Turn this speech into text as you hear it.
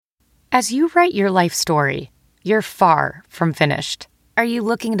As you write your life story, you're far from finished. Are you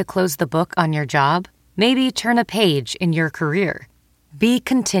looking to close the book on your job? Maybe turn a page in your career? Be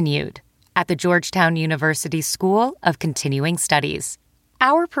continued at the Georgetown University School of Continuing Studies.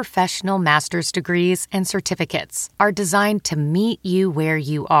 Our professional master's degrees and certificates are designed to meet you where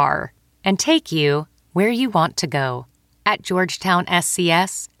you are and take you where you want to go. At Georgetown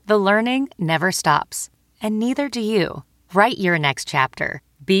SCS, the learning never stops, and neither do you. Write your next chapter.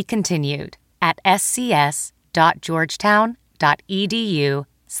 Be continued at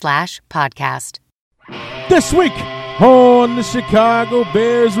scs.georgetown.edu/podcast. This week on the Chicago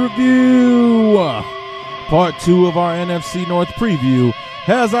Bears Review, part 2 of our NFC North preview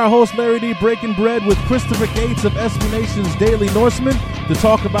has our host Larry D breaking bread with Christopher Gates of SB Nation's Daily Norseman to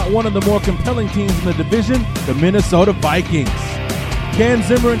talk about one of the more compelling teams in the division, the Minnesota Vikings. Can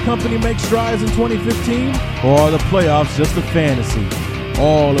Zimmer and company make strides in 2015, or are the playoffs just a fantasy?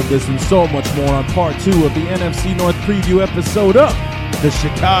 All of this and so much more on part 2 of the NFC North preview episode of the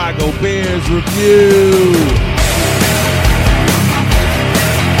Chicago Bears Review.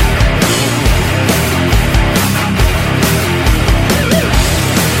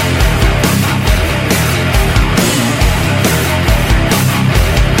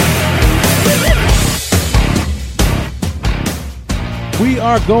 We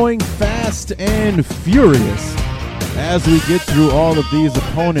are going fast and furious as we get through all of these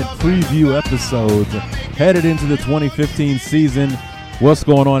opponent preview episodes headed into the 2015 season. What's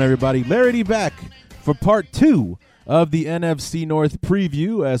going on, everybody? Larry D back for part 2 of the NFC North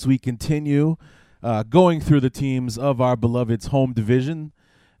preview as we continue going through the teams of our beloved's home division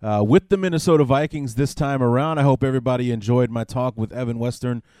with the Minnesota Vikings this time around. I hope everybody enjoyed my talk with Evan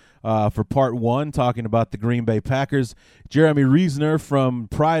Western for part 1, talking about the Green Bay Packers. Jeremy Reisner from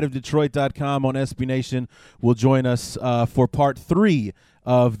prideofdetroit.com on SB Nation will join us for part 3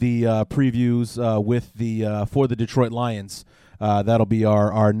 of the previews for the Detroit Lions. That'll be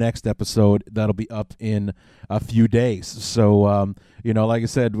our next episode. That'll be up in a few days. So, like I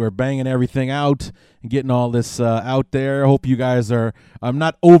said, we're banging everything out and getting all this out there. I hope you guys I'm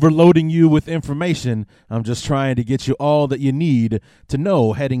not overloading you with information. I'm just trying to get you all that you need to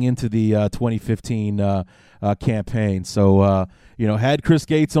know heading into the 2015 campaign. So, had Chris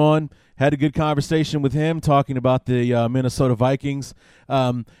Gates on, had a good conversation with him talking about the Minnesota Vikings.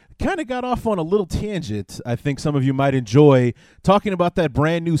 Kind of got off on a little tangent. I think some of you might enjoy talking about that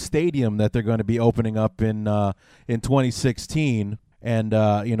brand new stadium that they're going to be opening up in 2016, and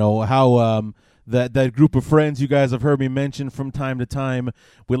how that group of friends you guys have heard me mention from time to time,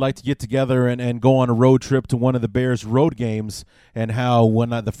 we like to get together and go on a road trip to one of the Bears road games, and how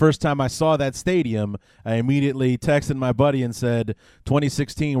the first time I saw that stadium, I immediately texted my buddy and said,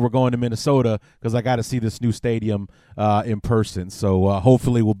 2016, we're going to Minnesota because I got to see this new stadium in person. So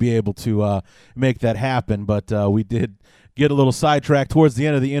hopefully we'll be able to make that happen. But we did get a little sidetracked towards the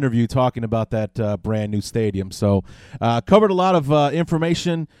end of the interview talking about that brand new stadium. So covered a lot of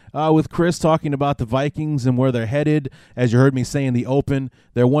information with Chris talking about the Vikings and where they're headed. As you heard me say in the open,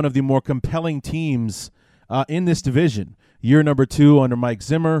 they're one of the more compelling teams in this division. Year number 2 under Mike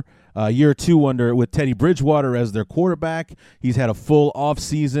Zimmer. Year 2 with Teddy Bridgewater as their quarterback. He's had a full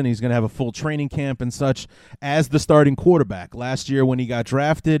offseason. He's going to have a full training camp and such as the starting quarterback. Last year when he got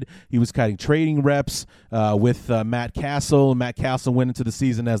drafted, he was cutting trading reps with Matt Castle. Matt Castle went into the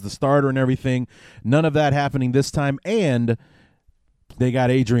season as the starter and everything. None of that happening this time, and they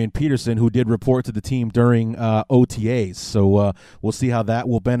got Adrian Peterson, who did report to the team during OTAs. So we'll see how that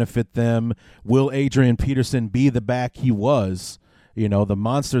will benefit them. Will Adrian Peterson be the back he was, the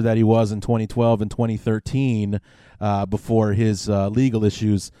monster that he was in 2012 and 2013 before his legal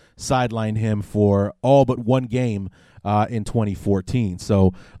issues sidelined him for all but one game in 2014.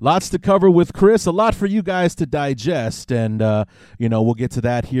 So lots to cover with Chris, a lot for you guys to digest, and we'll get to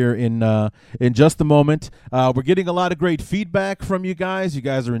that here in just a moment. We're getting a lot of great feedback from you guys. You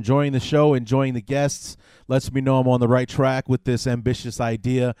guys are enjoying the show, enjoying the guests. Lets me know I'm on the right track with this ambitious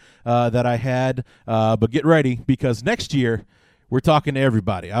idea that I had. But get ready, because next year we're talking to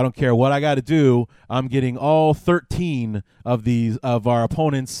everybody. I don't care what I got to do. I'm getting all 13 of our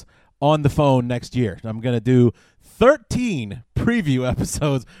opponents on the phone next year. I'm going to do 13 preview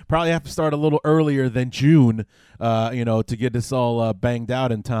episodes. Probably have to start a little earlier than June, to get this all banged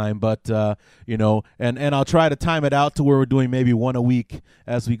out in time. But, and I'll try to time it out to where we're doing maybe one a week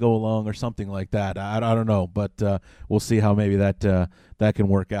as we go along or something like that. I don't know, but we'll see how maybe that can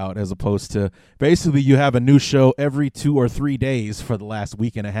work out, as opposed to basically you have a new show every 2 or 3 days for the last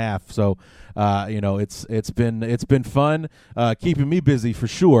week and a half. So, it's been fun, keeping me busy for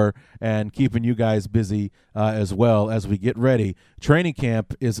sure, and keeping you guys busy as well. well as we get ready. Training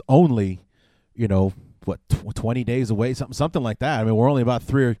camp is only, 20 days away, something like that. I mean, we're only about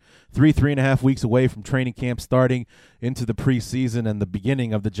three and a half weeks away from training camp starting into the preseason and the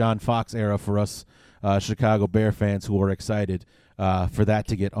beginning of the John Fox era for us Chicago Bear fans who are excited for that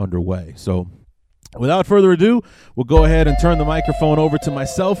to get underway. So without further ado, we'll go ahead and turn the microphone over to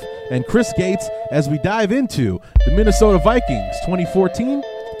myself and Chris Gates as we dive into the Minnesota Vikings 2014,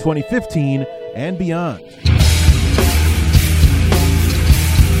 2015, and beyond.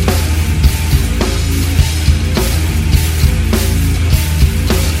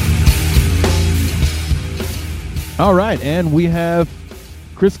 All right, and we have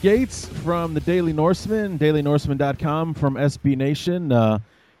Chris Gates from the Daily Norseman, dailynorseman.com from SB Nation,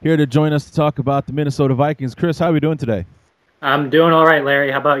 here to join us to talk about the Minnesota Vikings. Chris, how are we doing today? I'm doing all right,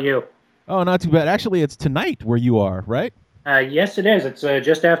 Larry. How about you? Oh, not too bad. Actually, it's tonight where you are, right? Yes, it is. It's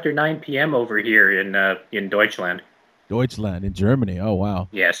just after 9 p.m. over here in Deutschland. Deutschland, in Germany. Oh, wow.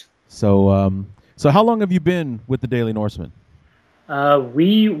 Yes. So how long have you been with the Daily Norseman?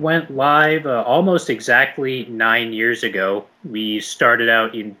 We went live almost exactly 9 years ago. We started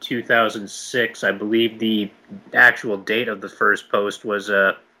out in 2006. I believe the actual date of the first post was,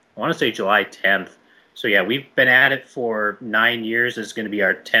 I want to say July 10th. So, yeah, we've been at it for 9 years. It's going to be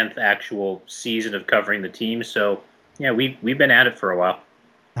our 10th actual season of covering the team. So, yeah, we've been at it for a while.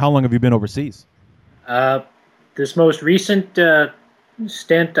 How long have you been overseas? This most recent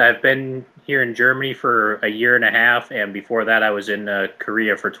stint, I've been here in Germany for a year and a half, and before that I was in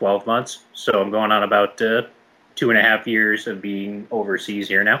Korea for 12 months. So I'm going on about 2.5 years of being overseas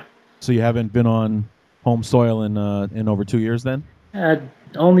here now. So you haven't been on home soil in over 2 years then?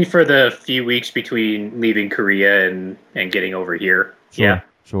 Only for the few weeks between leaving Korea and getting over here. Sure.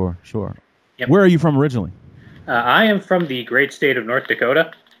 Yep. Where are you from originally? I am from the great state of North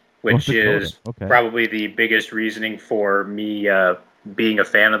Dakota, which is okay. Probably the biggest reasoning for me being a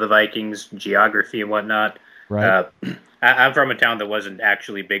fan of the Vikings, geography and whatnot. Right. I'm from a town that wasn't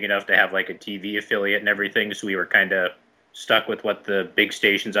actually big enough to have like a TV affiliate and everything, so we were kind of stuck with what the big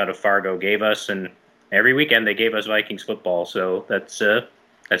stations out of Fargo gave us, and every weekend they gave us Vikings football. So that's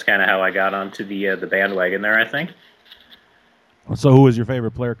kind of how I got onto the bandwagon there, I think. So who is your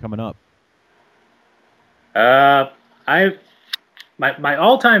favorite player coming up? My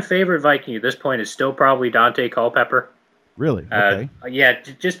all-time favorite Viking at this point is still probably Dante Culpepper. Really? Okay. Yeah,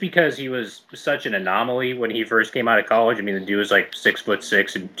 just because he was such an anomaly when he first came out of college. I mean, the dude was like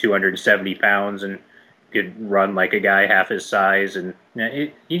 6'6" and 270 pounds and could run like a guy half his size. And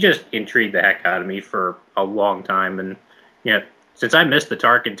he just intrigued the heck out of me for a long time. And since I missed the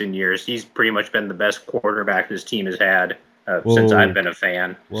Tarkenton years, he's pretty much been the best quarterback this team has had since I've been a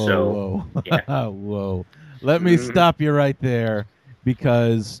fan. Whoa. Whoa. Let me stop you right there,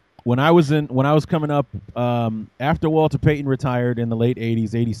 because when I was coming up after Walter Payton retired in the late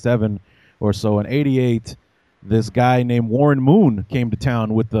 80s, 87 or so, in 88, this guy named Warren Moon came to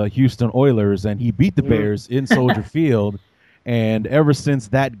town with the Houston Oilers, and he beat the Bears in Soldier Field. And ever since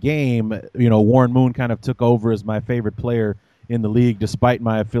that game, Warren Moon kind of took over as my favorite player in the league, despite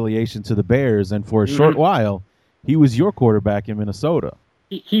my affiliation to the Bears. And for a short while, he was your quarterback in Minnesota.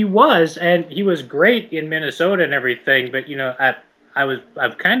 He was, and he was great in Minnesota and everything. But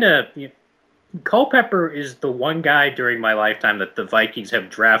Culpepper is the one guy during my lifetime that the Vikings have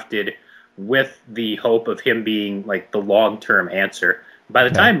drafted with the hope of him being like the long-term answer. By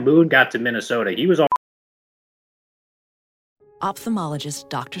the time Moon got to Minnesota, he was all. Ophthalmologist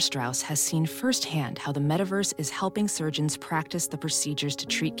Dr. Strauss has seen firsthand how the metaverse is helping surgeons practice the procedures to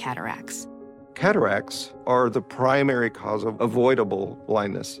treat cataracts. Cataracts are the primary cause of avoidable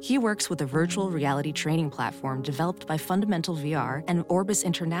blindness. He works with a virtual reality training platform developed by Fundamental VR and Orbis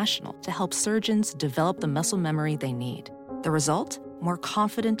International to help surgeons develop the muscle memory they need. The result? More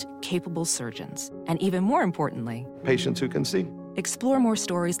confident, capable surgeons. And even more importantly, patients who can see. Explore more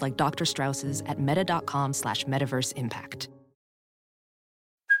stories like Dr. Strauss's at meta.com/metaverseimpact.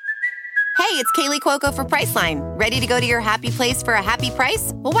 Hey, it's Kaylee Cuoco for Priceline. Ready to go to your happy place for a happy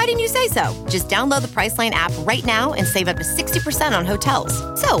price? Well, why didn't you say so? Just download the Priceline app right now and save up to 60% on hotels.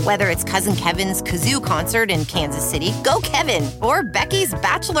 So whether it's Cousin Kevin's Kazoo Concert in Kansas City, go Kevin, or Becky's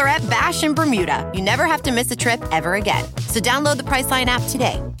Bachelorette Bash in Bermuda, you never have to miss a trip ever again. So download the Priceline app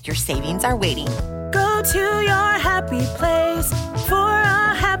today. Your savings are waiting. Go to your happy place for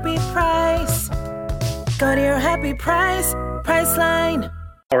a happy price. Go to your happy price, Priceline.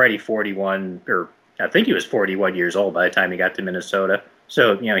 Already 41, or I think he was 41 years old by the time he got to Minnesota.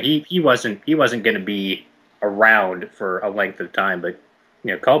 So, he wasn't going to be around for a length of time. But,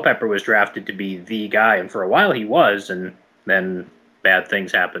 Culpepper was drafted to be the guy, and for a while he was, and then bad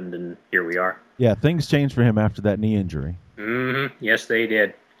things happened, and here we are. Yeah, things changed for him after that knee injury. Mm-hmm. Yes, they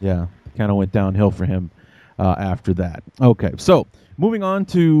did. Yeah, kind of went downhill for him after that. Okay, so moving on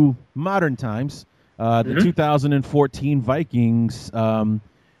to modern times, the 2014 Vikings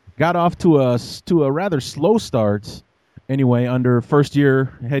got off to a rather slow start. Anyway, under first-year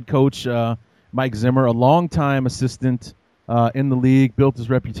head coach Mike Zimmer, a longtime assistant in the league, built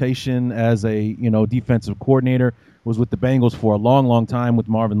his reputation as a defensive coordinator. Was with the Bengals for a long, long time with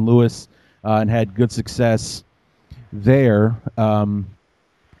Marvin Lewis, and had good success there.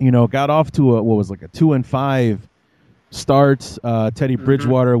 Got off to a 2-5 start. Teddy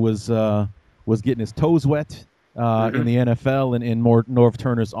Bridgewater was getting his toes wet in the NFL and in Norv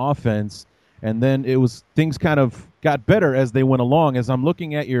Turner's offense, and then things kind of got better as they went along. As I'm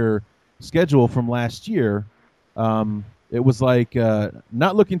looking at your schedule from last year, it was like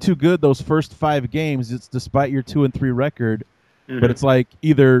not looking too good those first 5 games. It's despite your 2-3 record, but it's like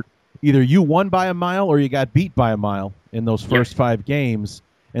either you won by a mile or you got beat by a mile in those first 5 games.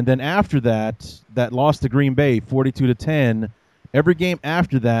 And then after that loss to Green Bay, 42-10, every game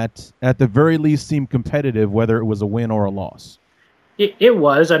after that, at the very least, seemed competitive, whether it was a win or a loss. It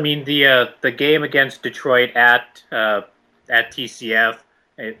was. I mean, the game against Detroit at TCF,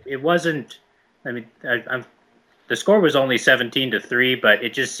 it wasn't. I mean, the score was only 17-3, but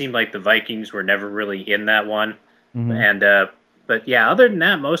it just seemed like the Vikings were never really in that one. And but yeah, other than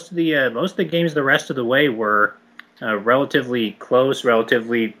that, most of the games the rest of the way were relatively close,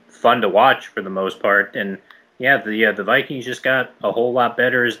 relatively fun to watch for the most part. And yeah, the Vikings just got a whole lot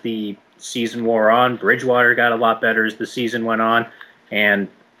better as the season wore on. Bridgewater got a lot better as the season went on, and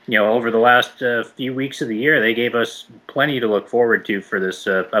over the last few weeks of the year, they gave us plenty to look forward to for this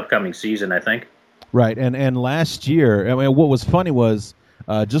upcoming season, I think. Right, and last year, I mean, what was funny was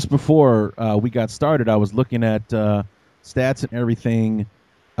just before we got started, I was looking at stats and everything.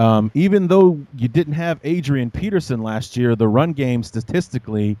 Even though you didn't have Adrian Peterson last year, the run game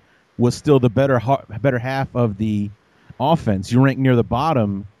statistically was still the better half of the offense. You ranked near the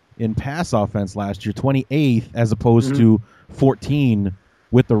bottom in pass offense last year, 28th as opposed to 14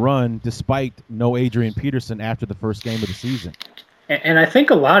 with the run, despite no Adrian Peterson after the first game of the season. And I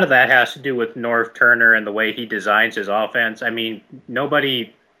think a lot of that has to do with Norv Turner and the way he designs his offense. I mean,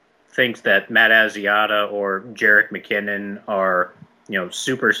 nobody thinks that Matt Asiata or Jerick McKinnon are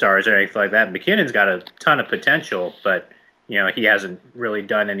superstars or anything like that. McKinnon's got a ton of potential, but he hasn't really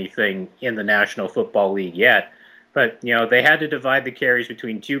done anything in the National Football League yet. But they had to divide the carries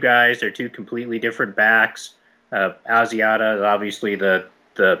between 2 guys. They're 2 completely different backs. Asiata is obviously the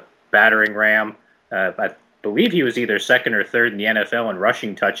battering ram. I believe he was either second or third in the NFL in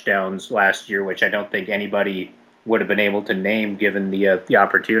rushing touchdowns last year, which I don't think anybody would have been able to name given the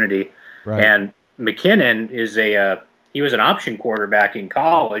opportunity. Right. And McKinnon is he was an option quarterback in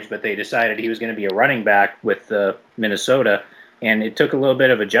college, but they decided he was going to be a running back with Minnesota, and it took a little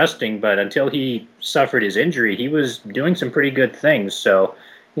bit of adjusting, but until he suffered his injury, he was doing some pretty good things. So,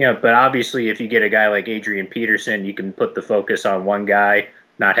 but obviously if you get a guy like Adrian Peterson, you can put the focus on one guy,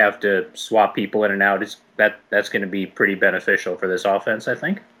 not have to swap people in and out. That's going to be pretty beneficial for this offense, I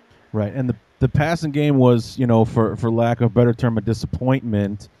think. Right, and the passing game was, for lack of a better term, a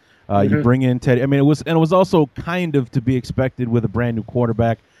disappointment. You bring in Teddy. I mean, it was also kind of to be expected with a brand new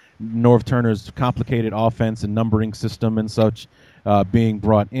quarterback, Norv Turner's complicated offense and numbering system and such being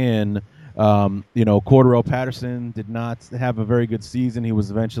brought in. Cordarrelle Patterson did not have a very good season. He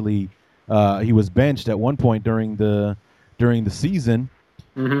was eventually he was benched at one point during the season,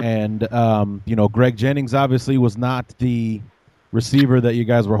 and Greg Jennings obviously was not the receiver that you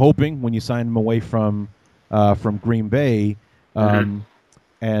guys were hoping when you signed him away from Green Bay.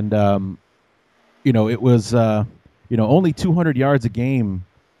 And, it was, only 200 yards a game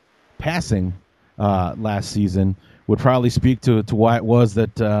passing last season would probably speak to why it was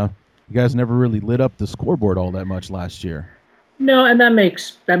that you guys never really lit up the scoreboard all that much last year. No, and that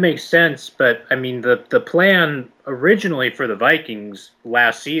makes sense. But, I mean, the plan originally for the Vikings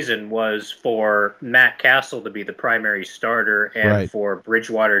last season was for Matt Castle to be the primary starter and for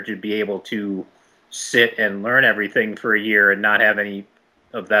Bridgewater to be able to sit and learn everything for a year and not have any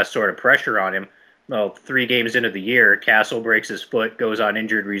of that sort of pressure on him. Well, 3 games into the year, Castle breaks his foot, goes on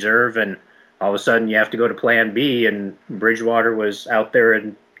injured reserve, and all of a sudden you have to go to plan B, and Bridgewater was out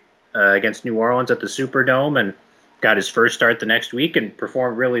there against New Orleans at the Superdome and got his first start the next week and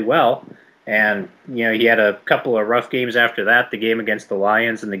performed really well. And, he had a couple of rough games after that. The game against the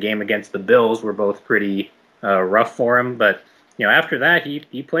Lions and the game against the Bills were both pretty rough for him. But, after that,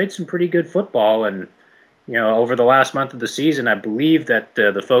 he played some pretty good football. And, over the last month of the season, I believe that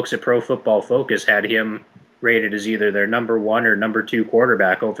the folks at Pro Football Focus had him rated as either their number 1 or number 2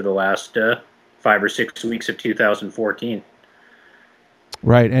 quarterback over the last 5 or 6 weeks of 2014.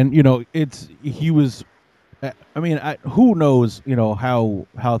 Right, and who knows? How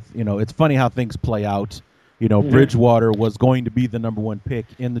it's funny how things play out. Bridgewater was going to be the number one pick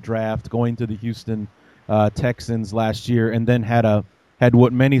in the draft, going to the Houston Texans last year, and then had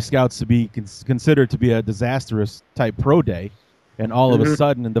what many scouts to be considered to be a disastrous type pro day, and all of a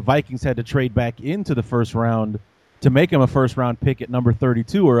sudden, and the Vikings had to trade back into the first round to make him a first round pick at number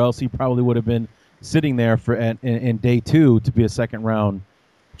 32, or else he probably would have been sitting there in day 2 to be a second round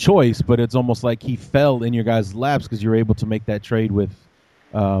choice. But it's almost like he fell in your guys' laps because you were able to make that trade with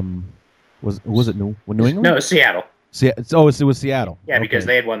was it New England? No, Seattle. It was Seattle. Yeah, because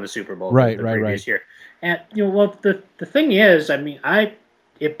they had won the Super Bowl the previous year. And the thing is,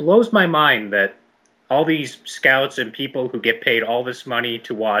 it blows my mind that all these scouts and people who get paid all this money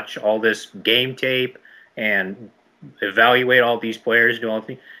to watch all this game tape and evaluate all these players, do all the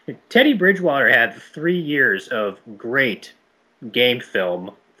things. Teddy Bridgewater had 3 years of great game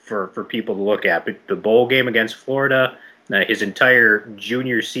film for people to look at. The bowl game against Florida, his entire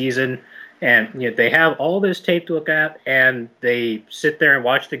junior season, and they have all this tape to look at, and they sit there and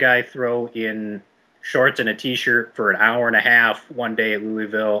watch the guy throw in shorts and a T-shirt for an hour and a half one day at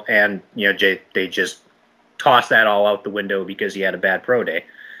Louisville, and they just toss that all out the window because he had a bad pro day.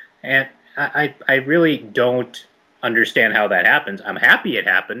 And I really don't understand how that happens. I'm happy it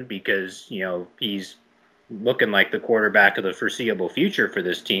happened because he's looking like the quarterback of the foreseeable future for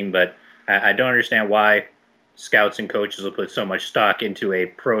this team, but I don't understand why scouts and coaches will put so much stock into a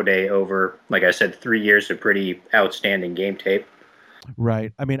pro day over, like I said, 3 years of pretty outstanding game tape.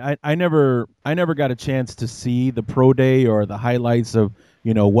 Right. I never got a chance to see the pro day or the highlights of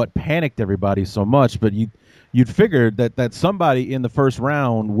what panicked everybody so much, but you'd figured that somebody in the first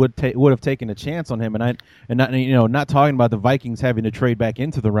round would have taken a chance on him, and not talking about the Vikings having to trade back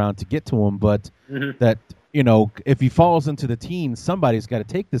into the round to get to him, but that if he falls into the teens, somebody's got to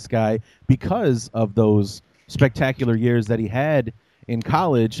take this guy because of those spectacular years that he had in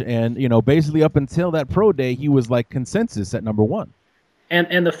college, and basically up until that pro day, he was like consensus at number 1.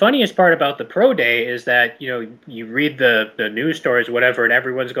 And the funniest part about the pro day is that, you read the news stories, whatever, and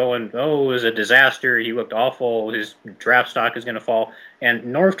everyone's going, oh, it was a disaster. He looked awful. His draft stock is going to fall. And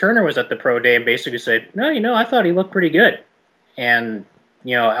Norv Turner was at the pro day and basically said, no, I thought he looked pretty good. And,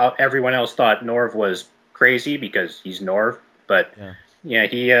 everyone else thought Norv was crazy because he's Norv. But,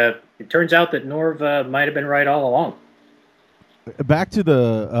 it turns out that Norv might have been right all along. Back to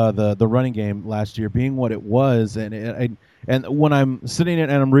the running game last year being what it was, and when I'm sitting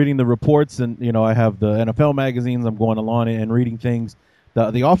and I'm reading the reports, and I have the NFL magazines, I'm going along and reading things.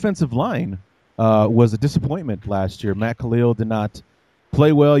 The offensive line was a disappointment last year. Matt Khalil did not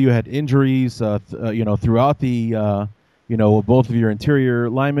play well. You had injuries, throughout the, both of your interior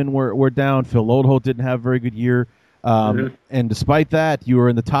linemen were down. Phil Lodeholt didn't have a very good year, and despite that, you were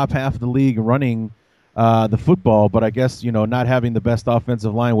in the top half of the league running the football. But I guess not having the best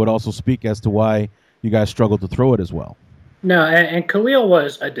offensive line would also speak as to why you guys struggled to throw it as well. No, and Khalil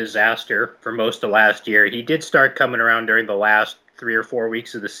was a disaster for most of last year. He did start coming around during the last 3 or 4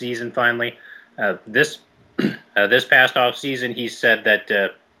 weeks of the season finally. This past off season, he said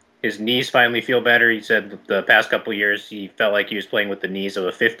that his knees finally feel better. He said the past couple of years he felt like he was playing with the knees of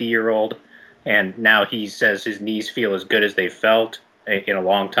a 50-year-old, and now he says his knees feel as good as they felt in a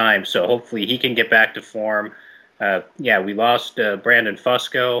long time. So hopefully he can get back to form. We lost Brandon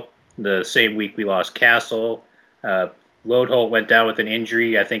Fusco the same week we lost Castle. Lodeholt went down with an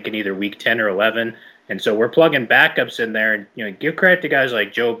injury, I think, in either week 10 or 11. And so we're plugging backups in there. And, give credit to guys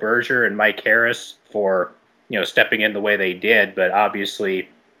like Joe Berger and Mike Harris for, stepping in the way they did. But obviously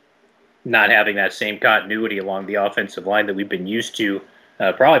not having that same continuity along the offensive line that we've been used to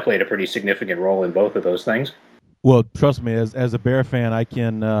probably played a pretty significant role in both of those things. Well, trust me, as a Bear fan, I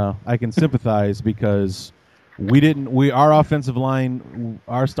can sympathize because our offensive line,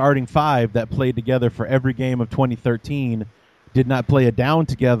 our starting 5 that played together for every game of 2013 did not play a down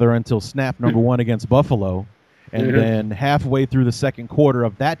together until snap number 1 against Buffalo. And then halfway through the second quarter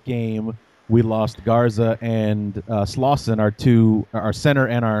of that game, we lost Garza and Slauson, our center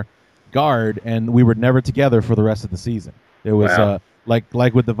and our guard, and we were never together for the rest of the season. It was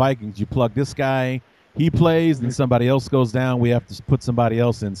like with the Vikings, you plug this guy, he plays, then somebody else goes down, we have to put somebody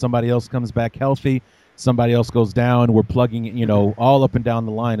else in. Somebody else comes back healthy, somebody else goes down. We're plugging, all up and down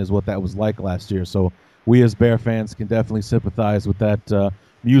the line is what that was like last year. So we as Bear fans can definitely sympathize with that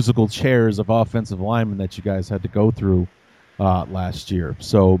musical chairs of offensive linemen that you guys had to go through last year.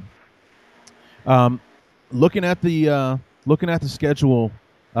 So looking at the schedule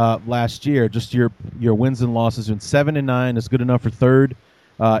last year, just your wins and losses, and 7-9 is good enough for third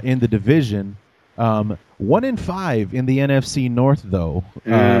in the division. 1-5 in the NFC North, though.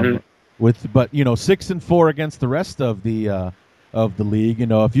 Mm-hmm. But 6-4 against the rest of the league.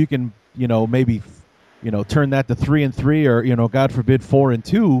 If you can, maybe, turn that to 3-3, or God forbid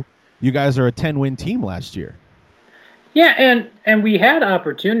 4-2, you guys are a 10-win team last year. Yeah, and we had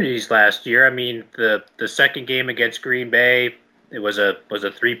opportunities last year. I mean, the second game against Green Bay, it was a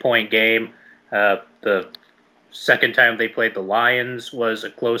 3-point game. The second time they played the Lions was a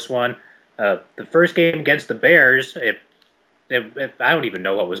close one. The first game against the Bears, I don't even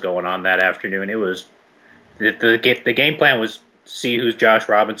know what was going on that afternoon. It was the game plan was see who's Josh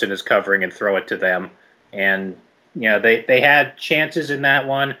Robinson is covering and throw it to them. And they had chances in that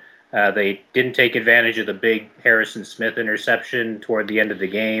one. They didn't take advantage of the big Harrison Smith interception toward the end of the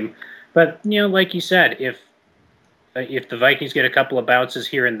game. But, like you said, if the Vikings get a couple of bounces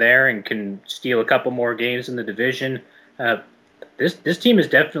here and there and can steal a couple more games in the division, this team is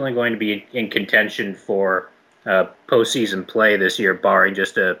definitely going to be in contention for postseason play this year, barring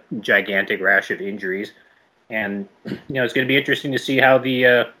just a gigantic rash of injuries. And, it's going to be interesting to see how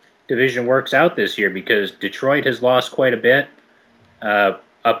the division works out this year, because Detroit has lost quite a bit.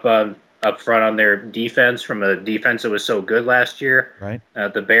 Up front on their defense from a defense that was so good last year. Right.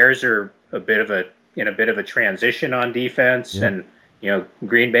 The Bears are in a bit of a transition on defense, and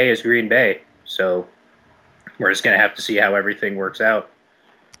Green Bay is Green Bay. So we're just going to have to see how everything works out.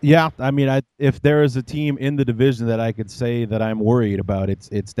 Yeah, I mean, if there is a team in the division that I could say that I'm worried about,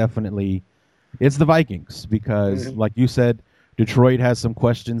 it's definitely the Vikings, because, like you said, Detroit has some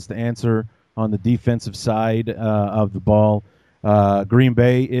questions to answer on the defensive side of the ball. Green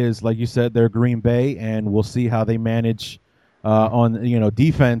Bay is, like you said, they're Green Bay, and we'll see how they manage on,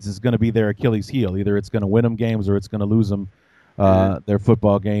 defense is going to be their Achilles heel. Either it's going to win them games or it's going to lose them their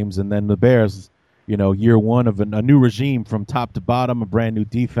football games. And then the Bears, year one of a new regime from top to bottom, a brand new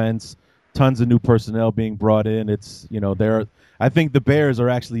defense, tons of new personnel being brought in. It's, I think the Bears are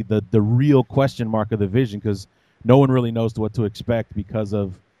actually the real question mark of the division, because no one really knows what to expect because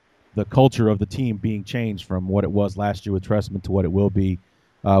of the culture of the team being changed from what it was last year with Trestman to what it will be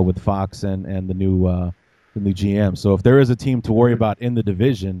with Fox and the new GM. So if there is a team to worry about in the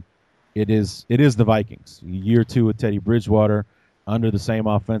division, it is the Vikings. Year two with Teddy Bridgewater, under the same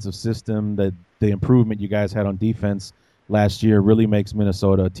offensive system, that the improvement you guys had on defense last year really makes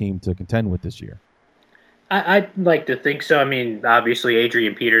Minnesota a team to contend with this year. I'd like to think so. I mean, obviously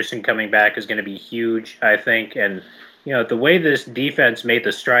Adrian Peterson coming back is going to be huge, I think, and the way this defense made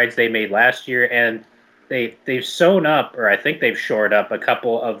the strides they made last year, and they've sewn up, or I think they've shored up a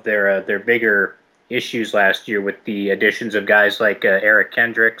couple of their bigger issues last year with the additions of guys like Eric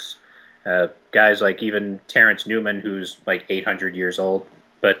Kendricks, guys like even Terrence Newman, who's like 800 years old,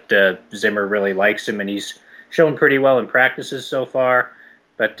 but Zimmer really likes him, and he's shown pretty well in practices so far.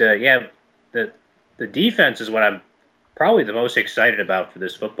 But the defense is what I'm probably the most excited about for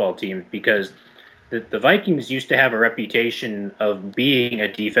this football team, because the Vikings used to have a reputation of being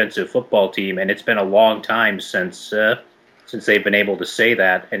a defensive football team, and it's been a long time since they've been able to say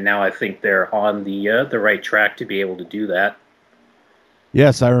that. And now I think they're on the right track to be able to do that.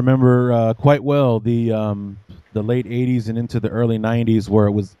 Yes, I remember quite well the late '80s and into the early '90s,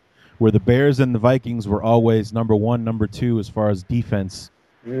 where the Bears and the Vikings were always number one, number two as far as defense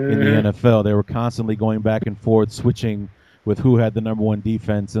in the NFL. They were constantly going back and forth, switching with who had the number one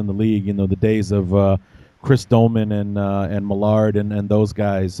defense in the league. The days of Chris Dolman and Millard and those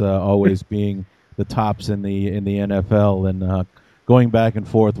guys always being the tops in the NFL, and going back and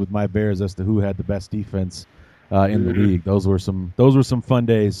forth with my Bears as to who had the best defense in the league. Those were some fun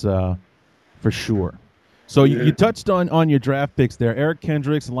days for sure. So you touched on your draft picks there. Eric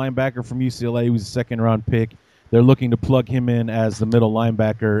Kendricks, a linebacker from UCLA, who was a second-round pick. They're looking to plug him in as the middle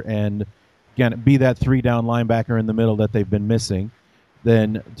linebacker and, again, be that three-down linebacker in the middle that they've been missing.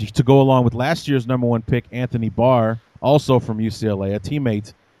 Then to go along with last year's number one pick, Anthony Barr, also from UCLA, a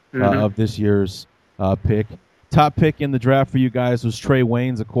teammate of this year's pick. Top pick in the draft for you guys was Trey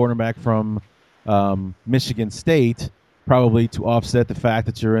Waynes, a cornerback from Michigan State, probably to offset the fact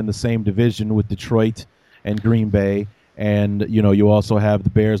that you're in the same division with Detroit and Green Bay. And, you also have the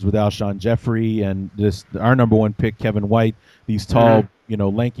Bears with Alshon Jeffrey and our number one pick, Kevin White, these tall,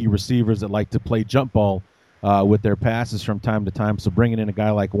 lanky receivers that like to play jump ball with their passes from time to time. So bringing in a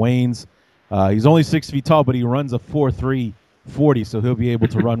guy like Waynes, he's only 6 feet tall, but he runs a 4.3 40, so he'll be able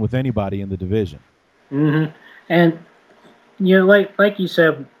to run with anybody in the division. Mm-hmm. And, like you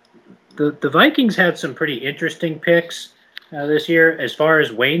said, the Vikings had some pretty interesting picks this year as far as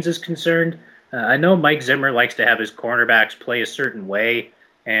Waynes is concerned. I know Mike Zimmer likes to have his cornerbacks play a certain way,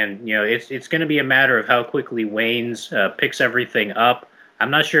 and it's going to be a matter of how quickly Waynes picks everything up.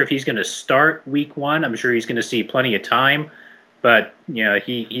 I'm not sure if he's going to start week 1. I'm sure he's going to see plenty of time, but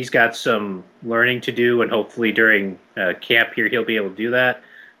he's got some learning to do, and hopefully during camp here he'll be able to do that.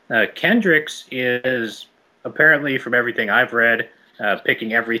 Kendricks is apparently, from everything I've read,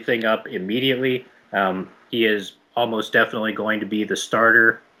 picking everything up immediately. He is almost definitely going to be the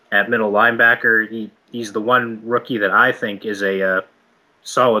starter at middle linebacker. He's the one rookie that I think is a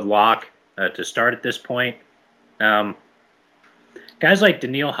solid lock to start at this point. Guys like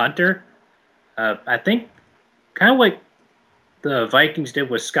Danielle Hunter, I think kind of like the Vikings did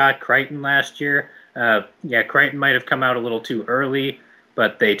with Scott Crichton last year. Crichton might have come out a little too early,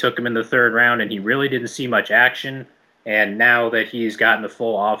 but they took him in the 3rd round, and he really didn't see much action. And now that he's gotten the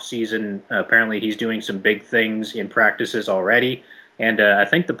full offseason, apparently he's doing some big things in practices already. And I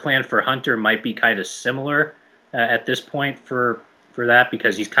think the plan for Hunter might be kind of similar at this point for that,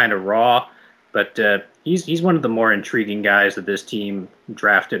 because he's kind of raw. But he's one of the more intriguing guys that this team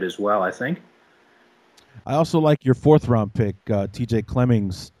drafted as well, I think. I also like your 4th round pick, TJ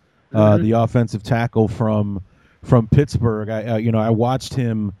Clemmings, the offensive tackle from Pittsburgh. I watched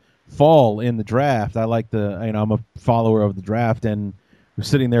him fall in the draft. I like I'm a follower of the draft, and was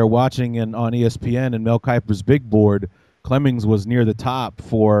sitting there watching on ESPN and Mel Kiper's big board. Clemmings was near the top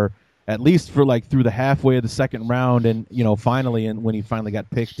for at least for like through the halfway of the 2nd round, and finally, and when he finally got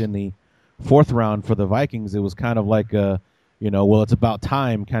picked in the 4th round for the Vikings, it was kind of like it's about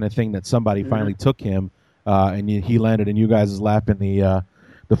time kind of thing that somebody finally took him, and he landed in you guys' lap in the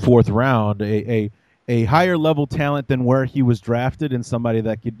 4th round. A higher level talent than where he was drafted, and somebody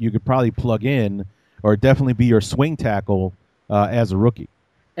that you could probably plug in or definitely be your swing tackle as a rookie.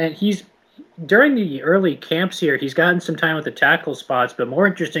 And during the early camps here, he's gotten some time with the tackle spots, but more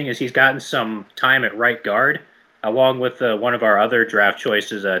interesting is he's gotten some time at right guard, along with one of our other draft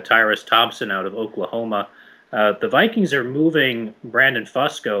choices, Tyrus Thompson out of Oklahoma. The Vikings are moving Brandon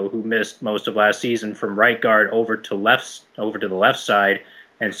Fusco, who missed most of last season, from right guard over to the left side.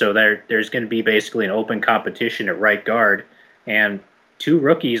 And so there's going to be basically an open competition at right guard. And 2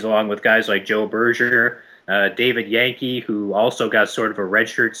 rookies, along with guys like Joe Berger, David Yankee, who also got sort of a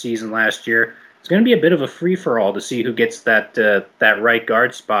redshirt season last year. It's going to be a bit of a free-for-all to see who gets that right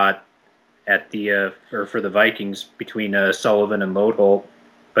guard spot at for the Vikings between Sullivan and Lodeholt.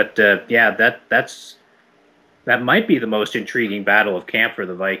 But that might be the most intriguing battle of camp for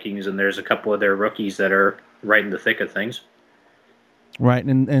the Vikings, and there's a couple of their rookies that are right in the thick of things. Right,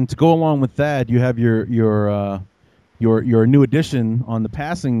 and to go along with that, you have your new addition on the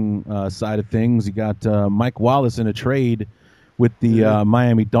passing side of things. You got Mike Wallace in a trade with the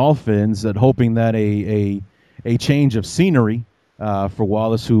Miami Dolphins, hoping that a change of scenery for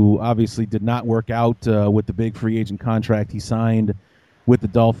Wallace, who obviously did not work out with the big free agent contract he signed with the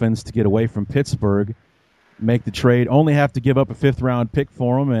Dolphins to get away from Pittsburgh. Make the trade, only have to give up a 5th round pick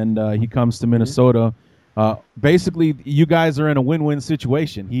for him, and he comes to Minnesota. Basically, you guys are in a win-win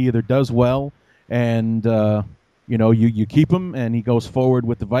situation. He either does well and you keep him and he goes forward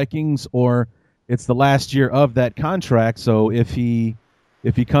with the Vikings, or it's the last year of that contract. So if he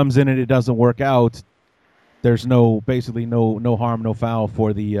comes in and it doesn't work out, there's no harm, no foul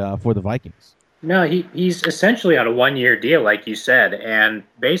for the Vikings. No, he's essentially on a 1-year deal, like you said, and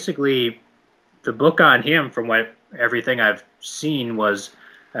basically the book on him, from everything I've seen, was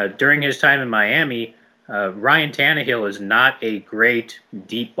during his time in Miami, Ryan Tannehill is not a great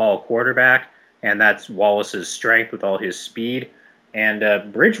deep ball quarterback, and that's Wallace's strength with all his speed.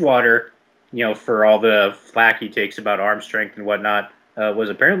 And Bridgewater, for all the flack he takes about arm strength and whatnot, was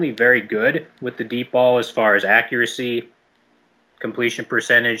apparently very good with the deep ball as far as accuracy, completion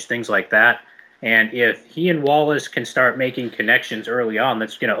percentage, things like that. And if he and Wallace can start making connections early on,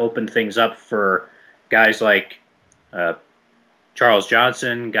 that's going to open things up for guys like Charles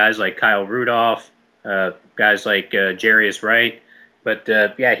Johnson, guys like Kyle Rudolph, guys like Jarius Wright. But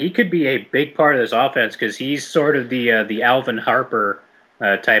he could be a big part of this offense, because he's sort of the Alvin Harper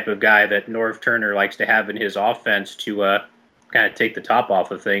type of guy that Norv Turner likes to have in his offense to kind of take the top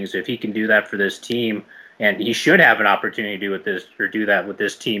off of things. If he can do that for this team, and he should have an opportunity to do that with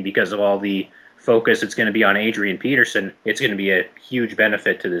this team because of all the focus it's going to be on Adrian Peterson, it's going to be a huge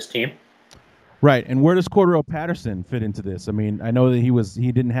benefit to this team. Right, and where does Cordarrelle Patterson fit into this? I mean, I know that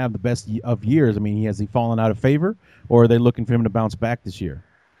he didn't have the best of years. I mean, has he fallen out of favor, or are they looking for him to bounce back this year?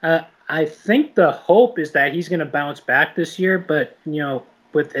 I think the hope is that he's going to bounce back this year, but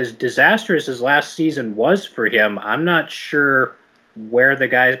with as disastrous as last season was for him, I'm not sure where the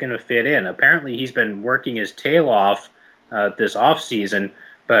guy's going to fit in. Apparently, he's been working his tail off this offseason,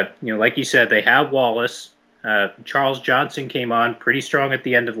 but like you said, they have Wallace. Charles Johnson came on pretty strong at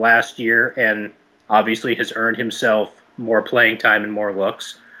the end of last year and obviously has earned himself more playing time and more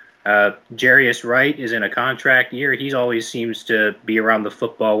looks. Jarius Wright is in a contract year. He always seems to be around the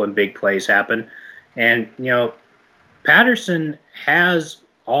football when big plays happen. And, Patterson has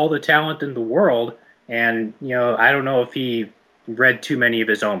all the talent in the world. And, I don't know if he read too many of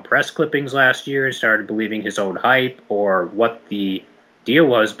his own press clippings last year and started believing his own hype or what the deal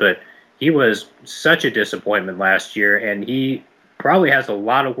was, but he was such a disappointment last year, and he probably has a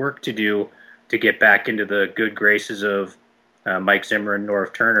lot of work to do to get back into the good graces of Mike Zimmer and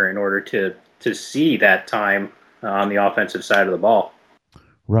Norv Turner in order to see that time on the offensive side of the ball.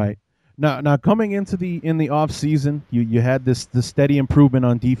 Right. Now coming into in the off season, you had this steady improvement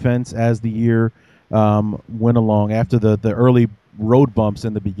on defense as the year went along. After the early road bumps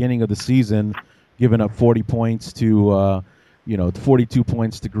in the beginning of the season, giving up 40 points to 42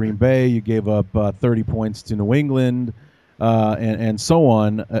 points to Green Bay, you gave up 30 points to New England, and so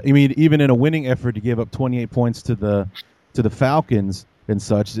on. I mean, even in a winning effort, you gave up 28 points to the Falcons and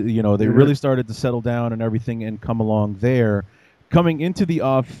such. They really started to settle down and everything and come along there. Coming into the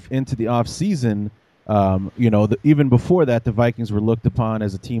off season, even before that, the Vikings were looked upon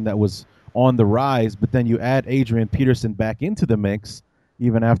as a team that was on the rise. But then you add Adrian Peterson back into the mix,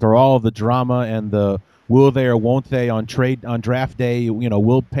 even after all of the drama and the will they or won't they on draft day.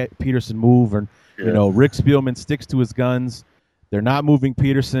 Will Peterson move? Or Rick Spielman sticks to his guns. They're not moving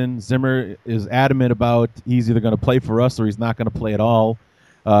Peterson. Zimmer is adamant about he's either going to play for us or he's not going to play at all.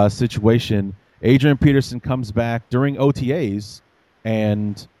 Situation. Adrian Peterson comes back during OTAs,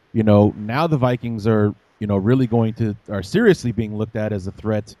 and now the Vikings are really are seriously being looked at as a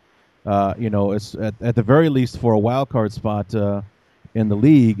threat. It's at the very least for a wild card spot in the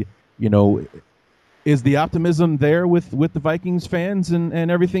league. Is the optimism there with the Vikings fans and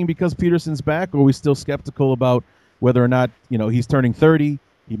everything because Peterson's back, or are we still skeptical about whether or not he's turning 30?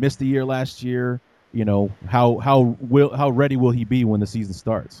 He missed a year last year. How ready will he be when the season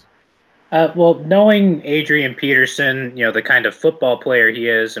starts? Well, knowing Adrian Peterson, the kind of football player he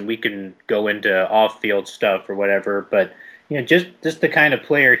is, and we can go into off-field stuff or whatever, but just the kind of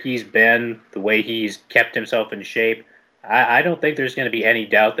player he's been, the way he's kept himself in shape, I don't think there's going to be any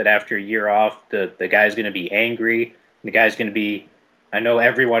doubt that after a year off, the guy's going to be angry. The guy's going to be, I know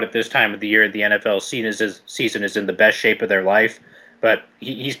everyone at this time of the year, the NFL season is in the best shape of their life, but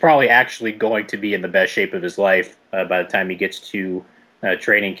he's probably actually going to be in the best shape of his life by the time he gets to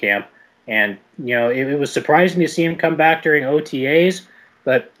training camp. And, it was surprising to see him come back during OTAs,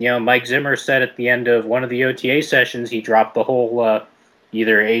 but, Mike Zimmer said at the end of one of the OTA sessions, he dropped the whole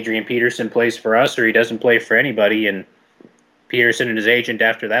either Adrian Peterson plays for us or he doesn't play for anybody. And Peterson and his agent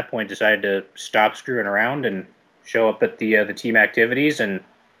after that point decided to stop screwing around and show up at the team activities. And,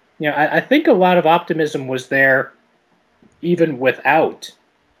 I think a lot of optimism was there even without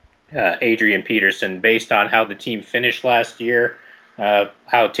Adrian Peterson based on how the team finished last year.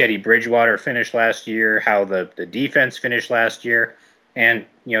 How Teddy Bridgewater finished last year, how the defense finished last year, and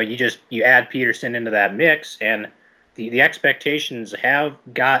you add Peterson into that mix, and the expectations have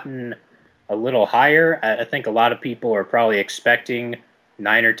gotten a little higher. I think a lot of people are probably expecting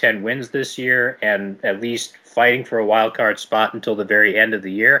 9 or 10 wins this year, and at least fighting for a wild card spot until the very end of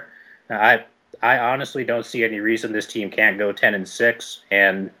the year. I honestly don't see any reason this team can't go 10-6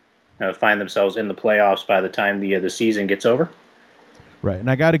 and find themselves in the playoffs by the time the season gets over. Right,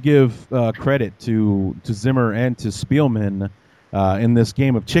 and I got to give credit to Zimmer and to Spielman in this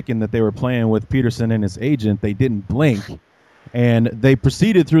game of chicken that they were playing with Peterson and his agent. They didn't blink, and they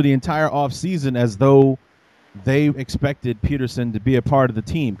proceeded through the entire offseason as though they expected Peterson to be a part of the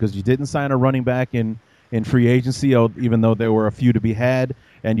team because you didn't sign a running back in free agency, even though there were a few to be had,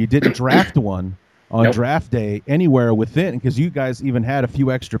 and you didn't draft one on draft day anywhere within because you guys even had a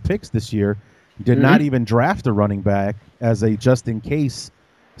few extra picks this year. You did not even draft a running back as a just-in-case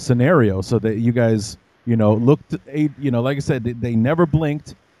scenario, so that you guys, looked, like I said, they never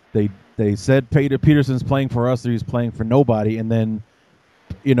blinked. They said Peterson's playing for us, or he's playing for nobody, and then,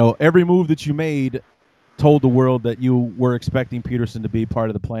 every move that you made told the world that you were expecting Peterson to be part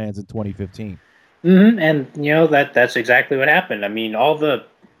of the plans in 2015. And that's exactly what happened. I mean,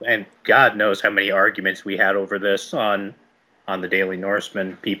 and God knows how many arguments we had over this on the Daily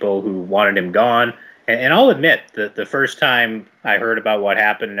Norseman, people who wanted him gone. And I'll admit that the first time I heard about what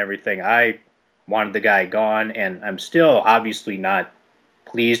happened and everything, I wanted the guy gone, and I'm still obviously not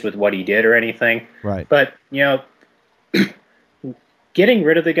pleased with what he did or anything. Right. But, getting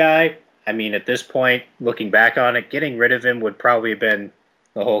rid of the guy, I mean, at this point, looking back on it, getting rid of him would probably have been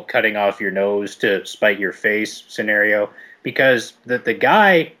the whole cutting off your nose to spite your face scenario, because the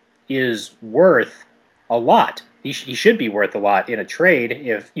guy is worth a lot. He should be worth a lot in a trade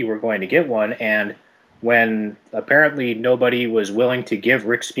if you were going to get one. And, when apparently nobody was willing to give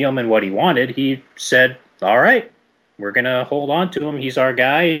Rick Spielman what he wanted, he said, all right, we're going to hold on to him. He's our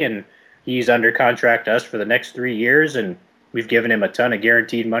guy, and he's under contract to us for the next 3 years, and we've given him a ton of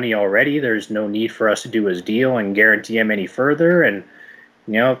guaranteed money already. There's no need for us to do his deal and guarantee him any further. And,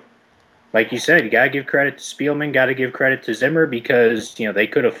 like you said, you got to give credit to Spielman, got to give credit to Zimmer, because, they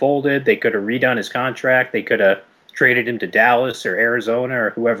could have folded. They could have redone his contract. They could have traded him to Dallas or Arizona or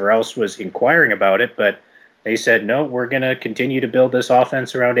whoever else was inquiring about it. But they said, no, we're going to continue to build this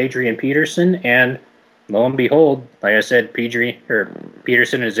offense around Adrian Peterson. And lo and behold, like I said, Peterson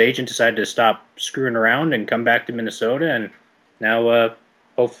and his agent decided to stop screwing around and come back to Minnesota. And now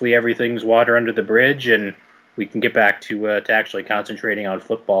hopefully everything's water under the bridge and we can get back to actually concentrating on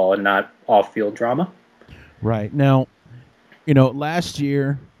football and not off-field drama. Right. Now, last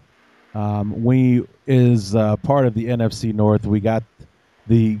year, we is part of the NFC North. We got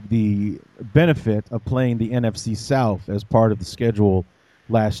the benefit of playing the NFC South as part of the schedule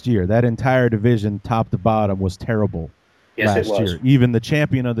last year. That entire division, top to bottom, was terrible last year. Even the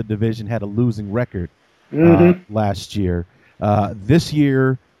champion of the division had a losing record last year. This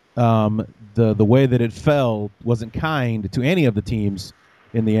year, the way that it fell wasn't kind to any of the teams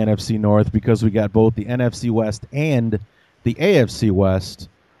in the NFC North, because we got both the NFC West and the AFC West,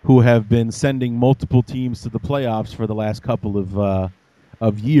 who have been sending multiple teams to the playoffs for the last couple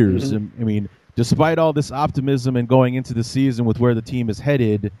of years. I mean, despite all this optimism and going into the season with where the team is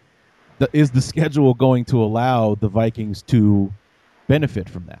headed, is the schedule going to allow the Vikings to benefit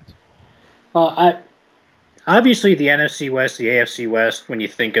from that? Obviously, the NFC West, the AFC West, when you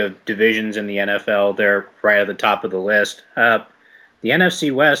think of divisions in the NFL, they're right at the top of the list. The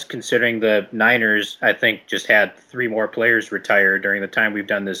NFC West, considering the Niners, I think, just had 3 more players retire during the time we've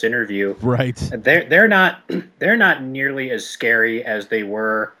done this interview. Right. They're not nearly as scary as they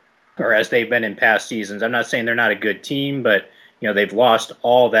were or as they've been in past seasons. I'm not saying they're not a good team, but they've lost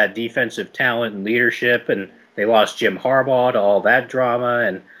all that defensive talent and leadership, and they lost Jim Harbaugh to all that drama,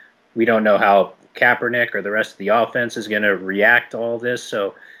 and we don't know how Kaepernick or the rest of the offense is going to react to all this.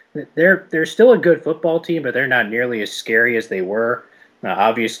 So they're still a good football team, but they're not nearly as scary as they were.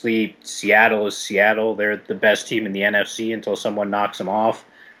 Obviously, Seattle is Seattle. They're the best team in the NFC until someone knocks them off.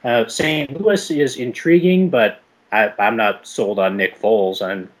 St. Louis is intriguing, but I'm not sold on Nick Foles.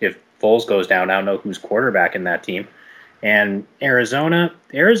 And if Foles goes down, I don't know who's quarterback in that team. And Arizona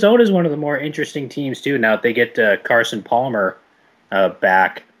is one of the more interesting teams, too. Now they get Carson Palmer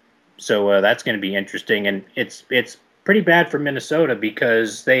back. So that's going to be interesting. And it's pretty bad for Minnesota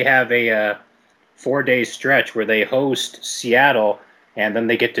because they have a 4-day stretch where they host Seattle, and then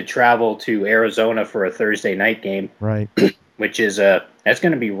they get to travel to Arizona for a Thursday night game. Right. Which is that's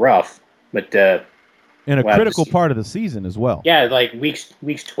going to be rough. But in a critical part of the season as well. Yeah, like weeks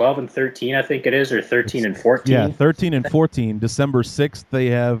 12 and 13, I think it is, or 13 and 14. Yeah, 13 and 14. December 6th, they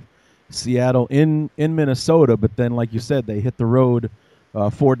have Seattle in Minnesota, but then, like you said, they hit the road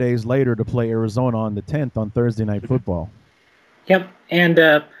 4 days later to play Arizona on the 10th on Thursday Night Football. Yep, and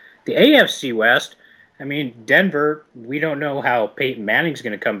the AFC West, I mean, Denver, we don't know how Peyton Manning's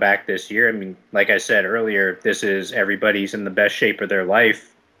going to come back this year. I mean, like I said earlier, this is everybody's in the best shape of their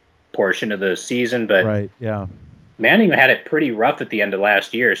life portion of the season, but right, yeah. Manning had it pretty rough at the end of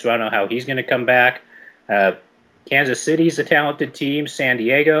last year, so I don't know how he's going to come back. Kansas City's a talented team. San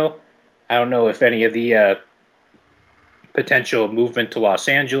Diego, I don't know if any of the potential movement to Los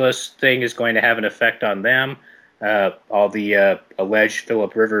Angeles thing is going to have an effect on them. All the alleged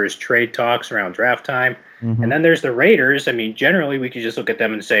Phillip Rivers trade talks around draft time. Mm-hmm. And then there's the Raiders. I mean, generally we could just look at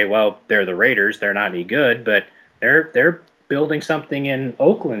them and say, well, they're the Raiders. They're not any good, but they're building something in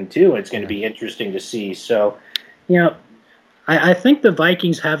Oakland too. It's going to be interesting to see. So, I think the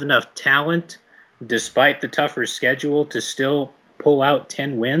Vikings have enough talent, despite the tougher schedule, to still pull out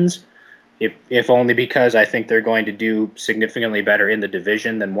 10 wins. If only because I think they're going to do significantly better in the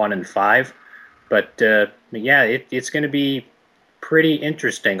division than 1-5. But it's going to be pretty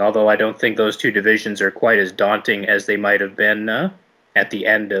interesting, although I don't think those two divisions are quite as daunting as they might have been at the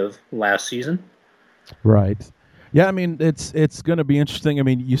end of last season. Right. Yeah, I mean, it's going to be interesting. I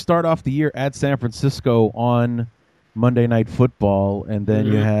mean, you start off the year at San Francisco on Monday Night Football, and then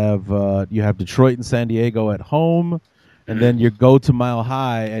you have Detroit and San Diego at home, and then you go to Mile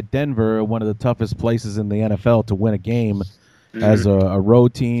High at Denver, one of the toughest places in the NFL to win a game as a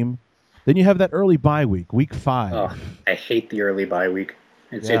road team. Then you have that early bye week, week 5. Oh, I hate the early bye week.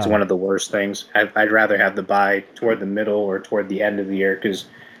 It's one of the worst things. I'd rather have the bye toward the middle or toward the end of the year because,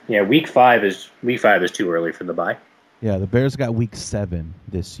 week 5 is too early for the bye. Yeah, the Bears got week 7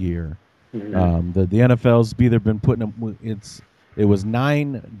 this year. Mm-hmm. The NFL's either been putting them. It was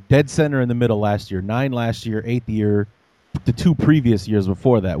 9 dead center in the middle last year, 9 last year, 8th year. The 2 previous years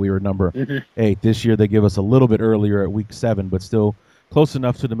before that, we were number 8. This year, they give us a little bit earlier at week 7, but still close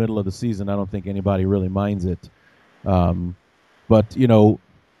enough to the middle of the season. I don't think anybody really minds it. But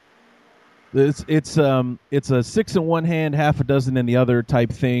it's a 6 in one hand, half a dozen in the other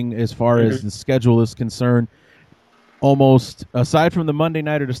type thing as far as the schedule is concerned. Almost aside from the Monday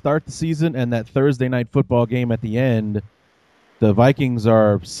nighter to start the season and that Thursday night football game at the end, the Vikings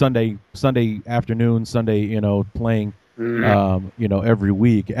are Sunday afternoon, Sunday, playing. Every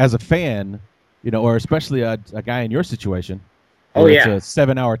week. As a fan, or especially a guy in your situation, it's a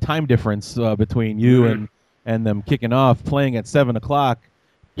 7-hour time difference between you and them kicking off. Playing at 7 o'clock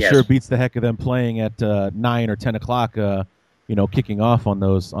sure beats the heck of them playing at 9 or 10 o'clock. Kicking off on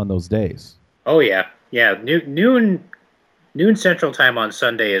those days. Oh yeah. Noon Central Time on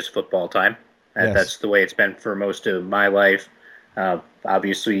Sunday is football time. Yes. That's the way it's been for most of my life.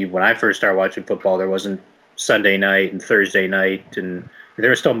 Obviously, when I first started watching football, there wasn't Sunday night and Thursday night, and there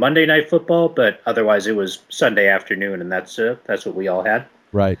was still Monday night football, but otherwise it was Sunday afternoon, and that's what we all had.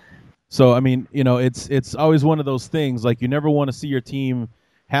 Right. So I mean, it's always one of those things. Like, you never want to see your team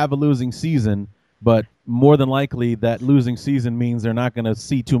have a losing season, but more than likely that losing season means they're not going to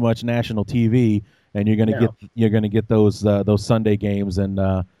see too much national TV, and you're going to get those Sunday games, and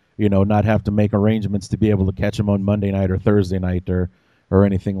not have to make arrangements to be able to catch them on Monday night or Thursday night or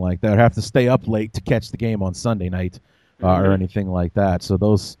anything like that, or have to stay up late to catch the game on Sunday night or anything like that. So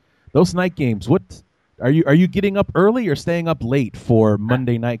those night games, what are you getting up early or staying up late for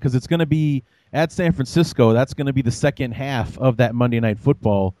Monday night? Because it's going to be at San Francisco. That's going to be the second half of that Monday night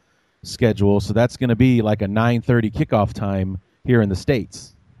football schedule. So that's going to be like a 9:30 kickoff time here in the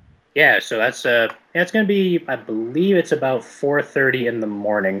States. Yeah, so that's it's going to be, I believe it's about 4:30 in the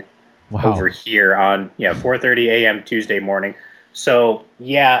morning over here on 4:30 a.m. Tuesday morning. So,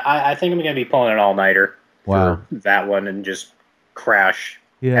 I think I'm going to be pulling an all-nighter for that one and just crash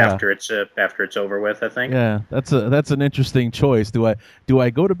after it's over with, I think. Yeah, that's an interesting choice. Do I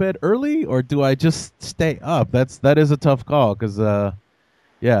go to bed early or do I just stay up? That is a tough call because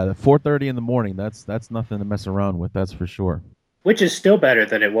 4:30 in the morning, that's nothing to mess around with, that's for sure. Which is still better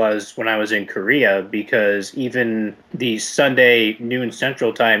than it was when I was in Korea, because even the Sunday noon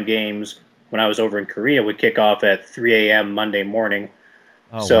Central Time games when I was over in Korea would kick off at 3 a.m. Monday morning.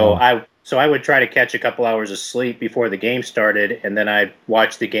 So I would try to catch a couple hours of sleep before the game started, and then I'd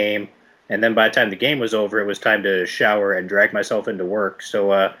watch the game. And then by the time the game was over, it was time to shower and drag myself into work.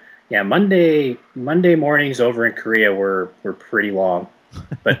 So, Monday mornings over in Korea were pretty long.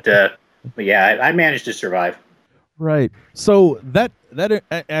 But I managed to survive. Right. So that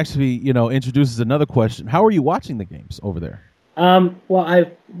actually, introduces another question. How are you watching the games over there? Well,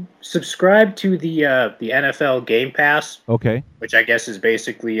 I've subscribed to the NFL Game Pass. Okay. Which I guess is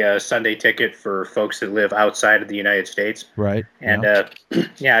basically a Sunday ticket for folks that live outside of the United States. Right. And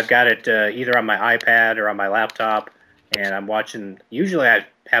I've got it either on my iPad or on my laptop, and I'm watching. Usually, I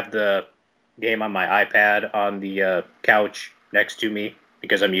have the game on my iPad on the couch next to me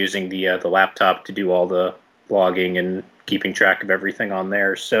because I'm using the laptop to do all the logging and keeping track of everything on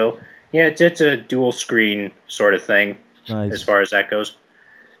there. So it's a dual screen sort of thing. Nice. As far as that goes.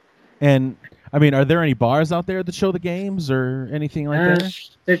 And I mean, are there any bars out there that show the games or anything like that?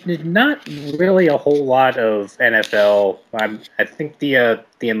 There's not really a whole lot of NFL. I think the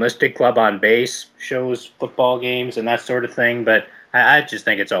Enlisted Club on Base shows football games and that sort of thing, but I just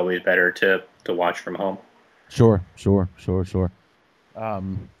think it's always better to watch from home. Sure.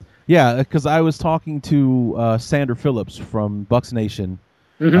 Because I was talking to Sander Phillips from Bucks Nation,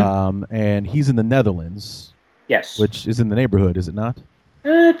 and he's in the Netherlands. Yes. Which is in the neighborhood, is it not?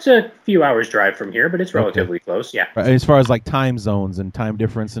 It's a few hours drive from here, but it's relatively close, yeah. As far as like time zones and time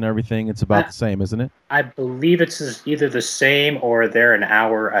difference and everything, it's about the same, isn't it? I believe it's either the same or they're an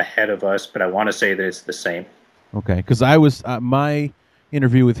hour ahead of us, but I want to say that it's the same. Okay, because I was my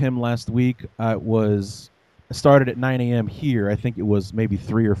interview with him last week started at 9 a.m. here. I think it was maybe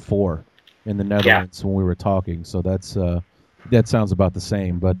 3 or 4 in the Netherlands when we were talking, so that sounds about the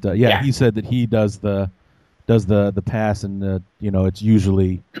same. But he said that he does the pass, and it's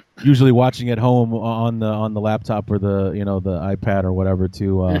usually watching at home on the laptop or the iPad or whatever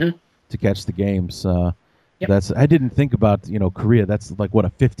to catch the games. I didn't think about Korea. That's like what, a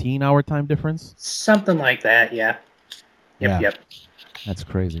 15-hour time difference? Something like that. Yeah. Yep. That's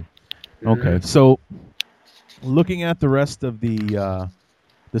crazy. Okay, so looking at the rest of the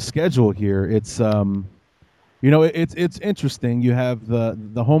schedule here, it's it's interesting. You have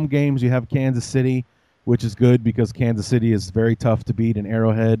the home games. You have Kansas City, which is good because Kansas City is very tough to beat in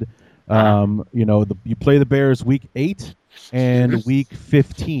Arrowhead. You play the Bears week 8, and week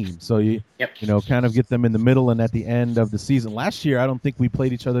 15. So you Yep. you know, kind of get them in the middle and at the end of the season. Last year, I don't think we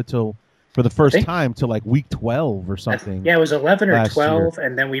played each other for the first time till like week 12 or something. Yeah, it was 11 or last 12, year.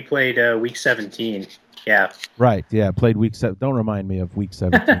 and then we played week 17. Yeah. Right. Yeah. Played week 7. Don't remind me of week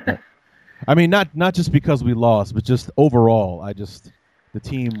 17. But, I mean, not just because we lost, but just overall, the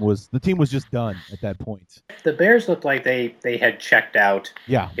team was just done at that point. The Bears looked like they had checked out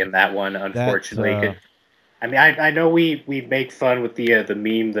Yeah. in that one, unfortunately. I mean, I know we make fun with the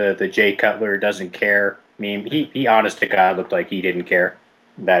meme, the Jay Cutler doesn't care meme. He honest to God looked like he didn't care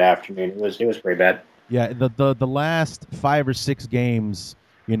that afternoon. It was pretty bad. Yeah, the last 5 or 6 games,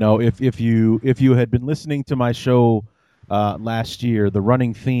 you know, if you had been listening to my show last year, the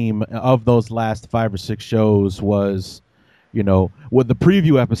running theme of those last 5 or 6 shows was, you know, with the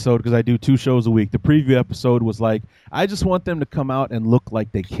preview episode, because I do 2 shows a week. The preview episode was like, I just want them to come out and look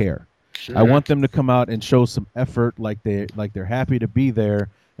like they care. Mm-hmm. I want them to come out and show some effort, like they're happy to be there.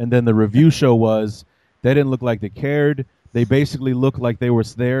 And then the review show was, they didn't look like they cared. They basically looked like they were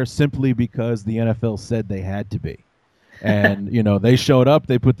there simply because the NFL said they had to be. And, you know, they showed up,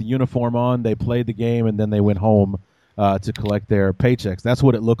 they put the uniform on, they played the game, and then they went home to collect their paychecks. That's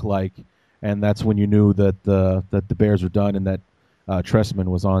what it looked like. And that's when you knew that the Bears were done and that Trestman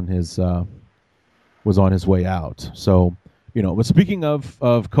was on his way out. So, you know, but speaking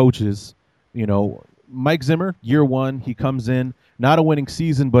of coaches, you know, Mike Zimmer, year 1, he comes in, not a winning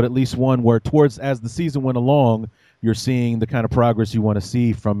season, but at least one where as the season went along, you're seeing the kind of progress you want to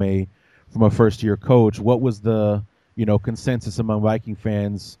see from a first-year coach. What was the, you know, consensus among Viking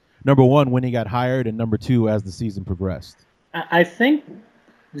fans, number 1, when he got hired, and number 2, as the season progressed? I think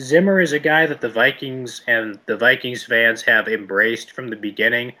Zimmer is a guy that the Vikings and the Vikings fans have embraced from the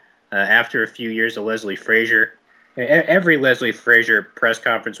beginning. After a few years of Leslie Frazier, every Leslie Frazier press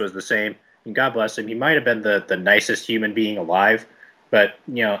conference was the same. And God bless him, he might have been the nicest human being alive, but,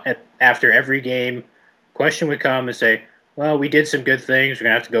 you know, after every game, question would come and say, well, we did some good things. We're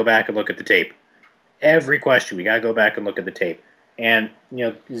going to have to go back and look at the tape. Every question, we got to go back and look at the tape. And, you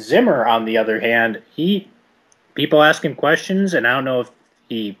know, Zimmer, on the other hand, people ask him questions, and I don't know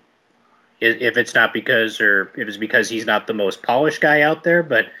if it's not because, or if it's because he's not the most polished guy out there,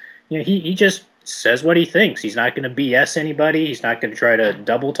 but, you know, he just says what he thinks. He's not going to BS anybody. He's not going to try to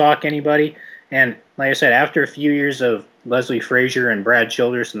double talk anybody. And like I said, after a few years of Leslie Frazier and Brad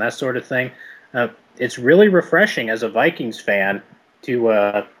Childress and that sort of thing, it's really refreshing as a Vikings fan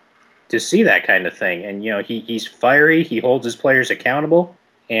to see that kind of thing. And, you know, he's fiery. He holds his players accountable.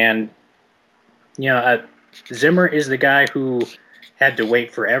 And, you know, Zimmer is the guy who had to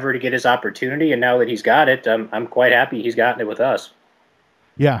wait forever to get his opportunity. And now that he's got it, I'm quite happy he's gotten it with us.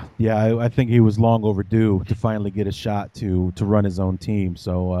 Yeah, I think he was long overdue to finally get a shot to run his own team.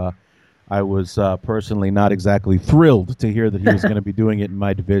 So I was personally not exactly thrilled to hear that he was going to be doing it in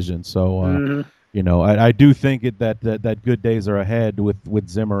my division. So, you know, I do think that good days are ahead with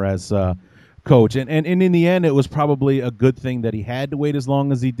Zimmer as coach. And in the end, it was probably a good thing that he had to wait as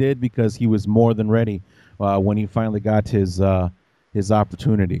long as he did, because he was more than ready when he finally got his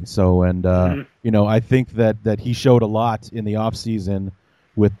opportunity. So, and you know, I think that he showed a lot in the offseason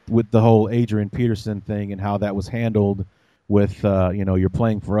with the whole Adrian Peterson thing and how that was handled with, you know, you're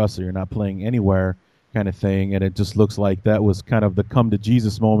playing for us or you're not playing anywhere kind of thing. And it just looks like that was kind of the come to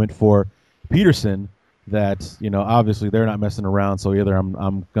Jesus moment for Peterson, that, you know, obviously they're not messing around. So either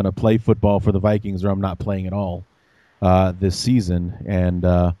I'm going to play football for the Vikings or I'm not playing at all this season. And,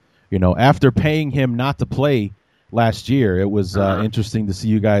 you know, after paying him not to play last year, it was interesting to see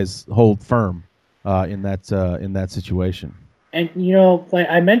you guys hold firm in that situation. And, you know, like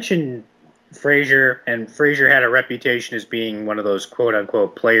I mentioned Frazier, and Frazier had a reputation as being one of those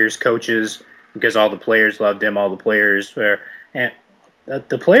quote-unquote players' coaches because all the players loved him, all the players were. And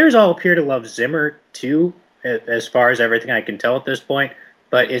the players all appear to love Zimmer, too, as far as everything I can tell at this point,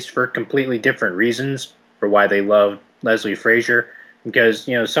 but it's for completely different reasons for why they love Leslie Frazier. Because,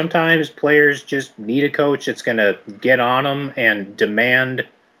 you know, sometimes players just need a coach that's going to get on them and demand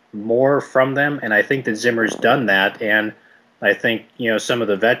more from them, and I think that Zimmer's done that. And I think, you know, some of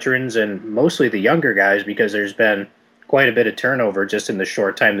the veterans and mostly the younger guys, because there's been quite a bit of turnover just in the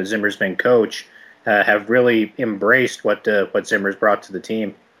short time that Zimmer's been coach, have really embraced what Zimmer's brought to the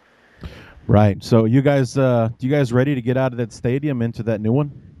team. Right. So you guys ready to get out of that stadium into that new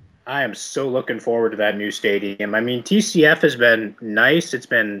one? I am so looking forward to that new stadium. I mean, TCF has been nice. It's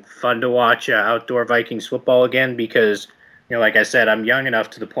been fun to watch outdoor Vikings football again because, you know, like I said, I'm young enough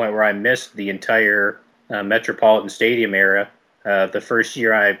to the point where I missed the entire Metropolitan Stadium era. The first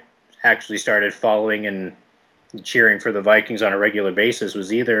year I actually started following and cheering for the Vikings on a regular basis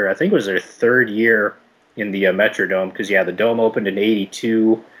was I think it was their third year in the Metrodome because, the Dome opened in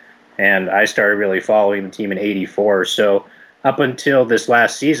 82, and I started really following the team in 84. So up until this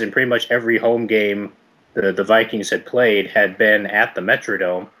last season, pretty much every home game the Vikings had played had been at the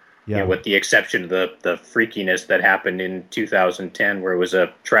Metrodome, with the exception of the freakiness that happened in 2010, where it was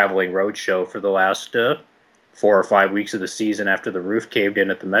a traveling road show for the last 4 or 5 weeks of the season after the roof caved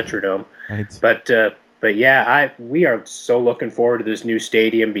in at the Metrodome. Right. But we are so looking forward to this new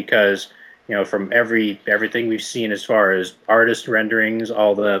stadium because, from everything we've seen as far as artist renderings,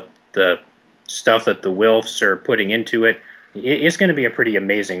 all the stuff that the Wilfs are putting into it, it's going to be a pretty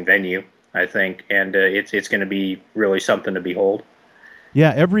amazing venue, I think, and it's going to be really something to behold.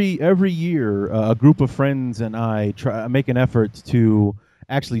 Yeah, every year, a group of friends and I make an effort to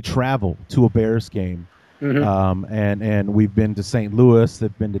actually travel to a Bears game. Mm-hmm. And we've been to St. Louis,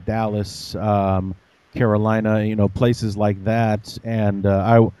 they've been to Dallas, Carolina, places like that. And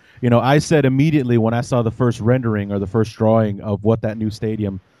I said immediately when I saw the first rendering or the first drawing of what that new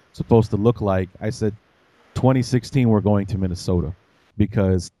stadium is supposed to look like, I said, 2016 we're going to Minnesota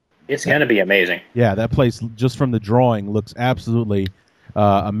because it's going to be amazing. Yeah, that place just from the drawing looks absolutely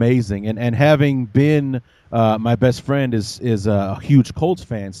amazing. And having been my best friend is a huge Colts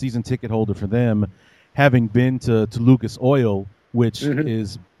fan, season ticket holder for them. Having been to Lucas Oil, which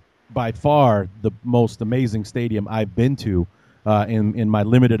is by far the most amazing stadium I've been to in my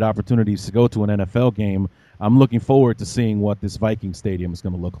limited opportunities to go to an NFL game, I'm looking forward to seeing what this Viking stadium is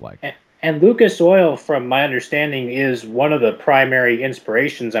going to look like. And Lucas Oil, from my understanding, is one of the primary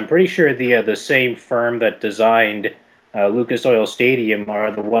inspirations. I'm pretty sure the same firm that designed Lucas Oil Stadium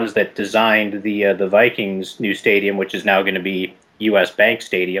are the ones that designed the Vikings' new stadium, which is now going to be U.S. Bank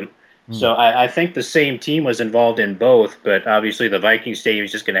Stadium. So I think the same team was involved in both, but obviously the Viking Stadium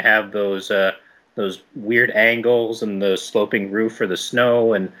is just going to have those weird angles and the sloping roof for the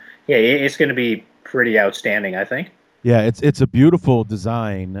snow, and it's going to be pretty outstanding, I think. Yeah, it's a beautiful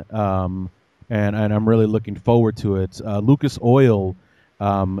design, and I'm really looking forward to it. Lucas Oil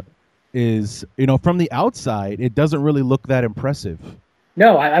is, from the outside, it doesn't really look that impressive.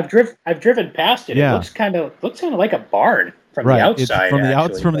 No, I've driven past it. Yeah. It looks kind of like a barn from the outside.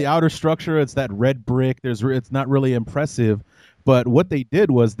 From the outer structure, it's that red brick. It's not really impressive, but what they did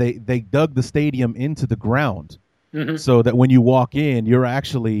was they dug the stadium into the ground, so that when you walk in, you're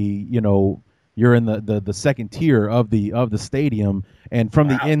actually you're in the second tier of the stadium, and from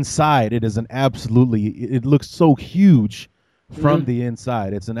the inside, it is it looks so huge from the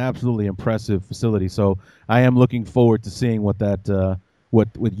inside. It's an absolutely impressive facility. So I am looking forward to seeing what that. With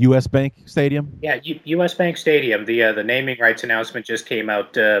U.S. Bank Stadium? Yeah, U.S. Bank Stadium. The naming rights announcement just came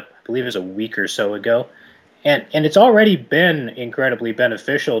out, I believe it was a week or so ago. And it's already been incredibly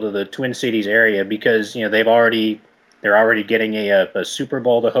beneficial to the Twin Cities area because, they're already getting a Super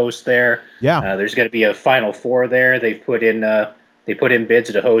Bowl to host there. Yeah. There's going to be a Final Four there. They put in bids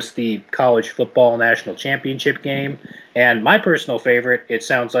to host the College Football National Championship game. And my personal favorite, it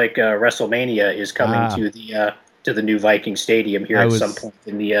sounds like WrestleMania is coming to the new Viking Stadium here at some point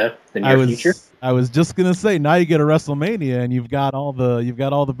in the near future. I was just gonna say, now you get a WrestleMania and you've got all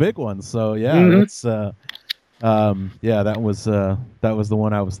the big ones. So it's that was the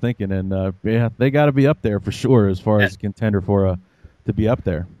one I was thinking, and they got to be up there for sure as far as a contender for to be up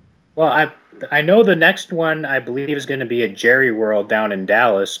there. Well, I know the next one I believe is going to be at Jerry World down in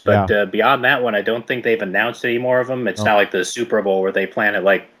Dallas, but beyond that one, I don't think they've announced any more of them. It's not like the Super Bowl where they plan it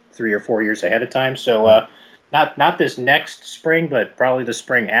like 3 or 4 years ahead of time. So. Not this next spring, but probably the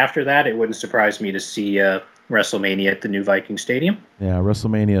spring after that. It wouldn't surprise me to see WrestleMania at the new Viking Stadium. Yeah,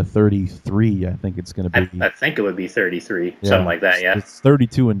 WrestleMania 33, I think it's going to be. I think it would be 33, something like that, yeah. It's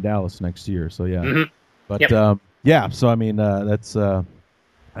 32 in Dallas next year, so yeah. Mm-hmm. But, so I mean, that's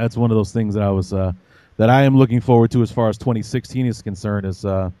one of those things that that I am looking forward to as far as 2016 is concerned, is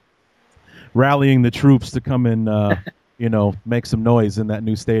rallying the troops to come in make some noise in that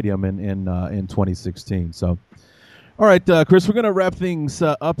new stadium in 2016. So, all right, Chris, we're going to wrap things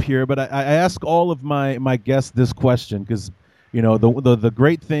up here, but I ask all of my guests this question because, the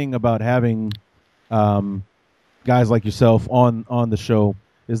great thing about having guys like yourself on the show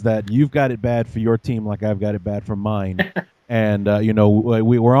is that you've got it bad for your team like I've got it bad for mine. And,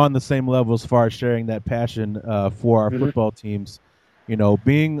 we're on the same level as far as sharing that passion for our football teams,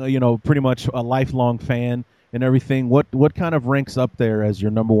 being, pretty much a lifelong fan and everything. What kind of ranks up there as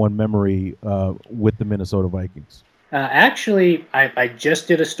your number one memory with the Minnesota Vikings? Actually, I just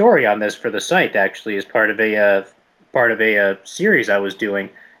did a story on this for the site. Actually, as part of a series I was doing,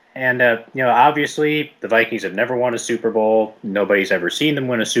 and obviously the Vikings have never won a Super Bowl. Nobody's ever seen them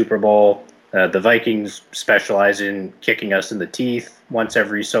win a Super Bowl. The Vikings specialize in kicking us in the teeth once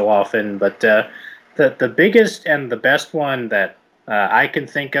every so often, but the biggest and the best one that I can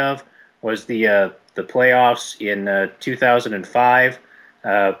think of was the playoffs in 2005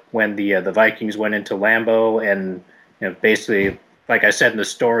 when the Vikings went into Lambeau, and basically, like I said in the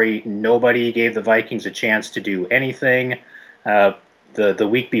story, nobody gave the Vikings a chance to do anything. The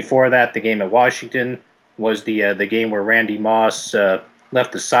week before that, the game at Washington was the game where Randy Moss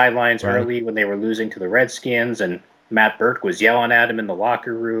left the sidelines early when they were losing to the Redskins, and Matt Burke was yelling at him in the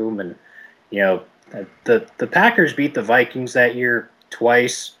locker room. And the Packers beat the Vikings that year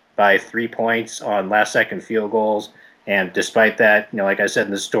twice by 3 points on last-second field goals. And despite that, like I said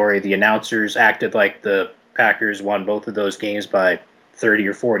in the story, the announcers acted like the Packers won both of those games by 30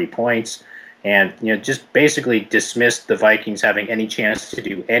 or 40 points, and just basically dismissed the Vikings having any chance to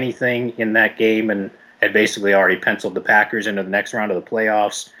do anything in that game, and had basically already penciled the Packers into the next round of the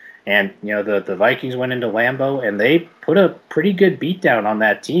playoffs. And the Vikings went into Lambeau and they put a pretty good beatdown on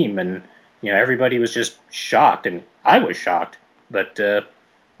that team, and everybody was just shocked, and I was shocked. But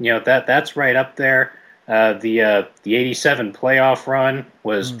that's right up there. The 87 playoff run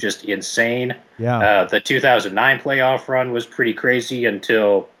was just insane. Yeah. The 2009 playoff run was pretty crazy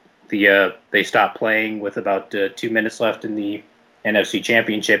until they stopped playing with about 2 minutes left in the NFC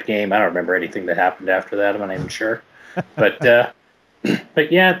Championship game. I don't remember anything that happened after that. I'm not even sure. But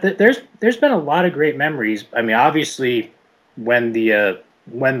yeah, there's been a lot of great memories. I mean, obviously, when the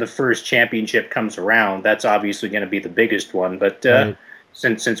first championship comes around, that's obviously going to be the biggest one. But Right.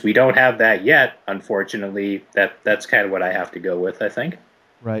 Since we don't have that yet, unfortunately, that's kind of what I have to go with, I think.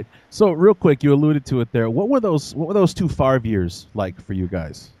 Right. So real quick, you alluded to it there. What were those 2 Favre years like for you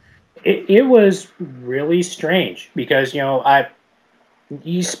guys? It was really strange because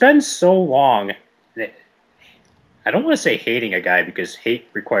you spend so long. I don't want to say hating a guy because hate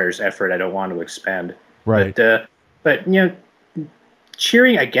requires effort. I don't want to expend. Right. But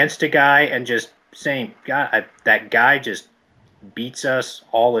cheering against a guy and just saying, God, that guy just beats us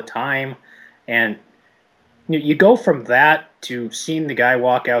all the time. And you go from that to seeing the guy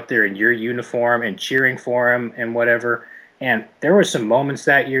walk out there in your uniform and cheering for him and whatever. And there were some moments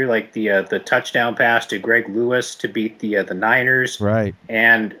that year, like the touchdown pass to Greg Lewis to beat the Niners. Right.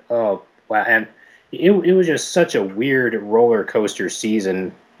 And oh wow, and it was just such a weird roller coaster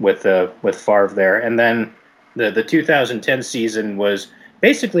season with Favre there. And then the 2010 season was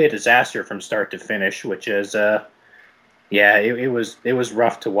basically a disaster from start to finish, which is it was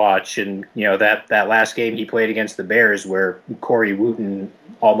rough to watch. And that last game he played against the Bears where Corey Wooten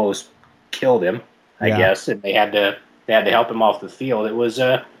almost killed him, I guess, and they had to help him off the field. It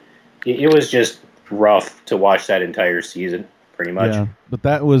was just rough to watch that entire season, pretty much. Yeah, but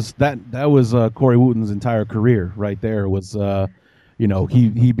that was Corey Wooten's entire career right there. Was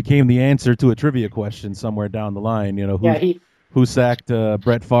he became the answer to a trivia question somewhere down the line. Who sacked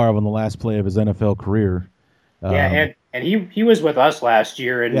Brett Favre on the last play of his NFL career? And he was with us last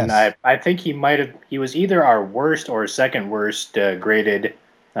year, and yes. I think he was either our worst or second worst graded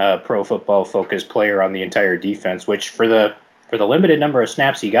Pro Football Focus player on the entire defense, which for the limited number of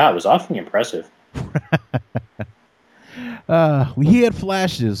snaps he got was awfully impressive. He had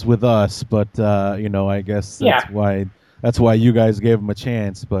flashes with us, but I guess that's why you guys gave him a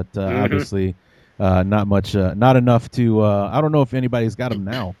chance. But obviously, not much, not enough to. I don't know if anybody's got him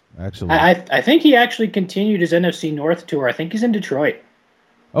now. Actually, I think he actually continued his NFC North tour. I think he's in Detroit.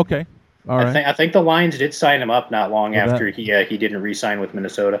 Okay. All right. I think the Lions did sign him up not long after he didn't re-sign with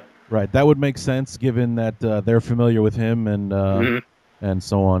Minnesota. Right, that would make sense given that they're familiar with him and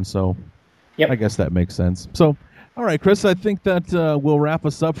so on. So, I guess that makes sense. So, all right, Chris, I think that will wrap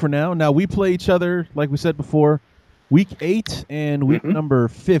us up for now. Now we play each other, like we said before, week 8 and week number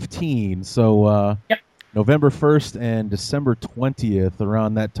 15. So, November 1st and December 20th,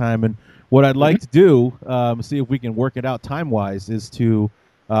 around that time. And what I'd like to do, see if we can work it out time-wise, is to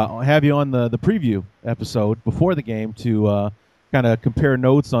have you on the preview episode before the game to kind of compare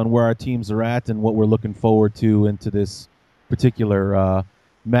notes on where our teams are at and what we're looking forward to into this particular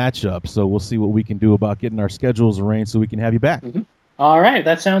matchup. So we'll see what we can do about getting our schedules arranged so we can have you back. All right.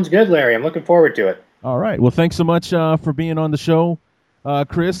 That sounds good, Larry. I'm looking forward to it. All right. Well, thanks so much for being on the show,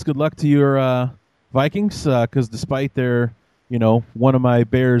 Chris. Good luck to your Vikings, because despite their, one of my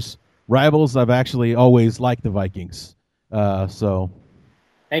Bears rivals, I've actually always liked the Vikings. So,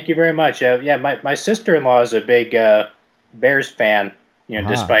 thank you very much. My sister-in-law is a big Bears fan.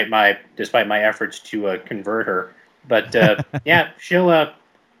 Despite my efforts to convert her, but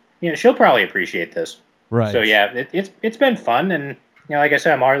she'll probably appreciate this. Right. So it's been fun, and like I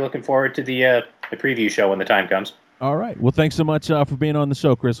said, I'm already looking forward to the preview show when the time comes. All right. Well, thanks so much for being on the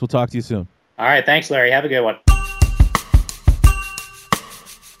show, Chris. We'll talk to you soon. All right. Thanks, Larry. Have a good one.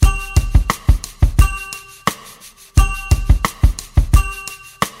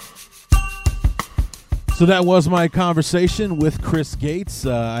 So that was my conversation with Chris Gates.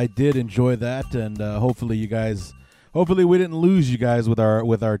 I did enjoy that, and hopefully we didn't lose you guys with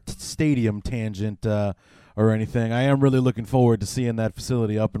our stadium tangent or anything. I am really looking forward to seeing that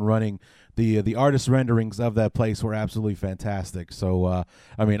facility up and running. The artist renderings of that place were absolutely fantastic. So,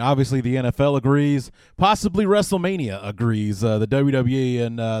 I mean, obviously the NFL agrees. Possibly WrestleMania agrees. The WWE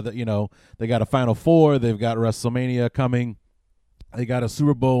and, they got a Final Four. They've got WrestleMania coming. They got a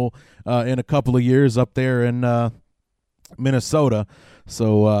Super Bowl in a couple of years up there in Minnesota.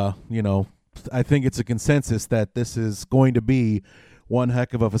 So, I think it's a consensus that this is going to be one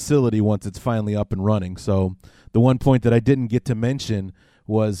heck of a facility once it's finally up and running. So the one point that I didn't get to mention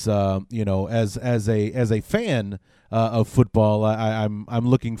was, as a fan of football, I'm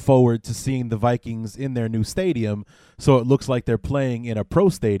looking forward to seeing the Vikings in their new stadium. So it looks like they're playing in a pro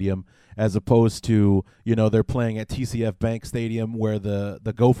stadium as opposed to, they're playing at TCF Bank Stadium where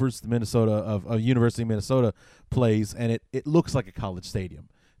the Gophers, the Minnesota of University of Minnesota plays, and it looks like a college stadium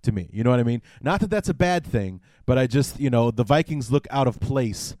to me. You know what I mean? Not that that's a bad thing, but I just, the Vikings look out of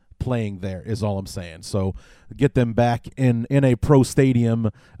place playing there is all I'm saying. So get them back in a pro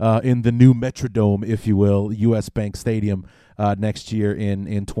stadium in the new Metrodome, if you will, US Bank Stadium next year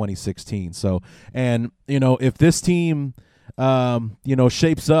in 2016. So, and if this team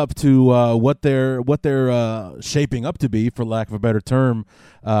shapes up to what they're shaping up to be, for lack of a better term,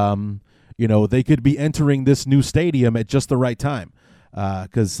 they could be entering this new stadium at just the right time.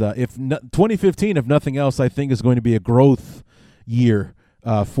 Because 2015, if nothing else, I think is going to be a growth year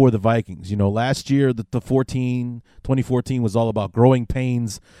for the Vikings. Last year, the 2014 was all about growing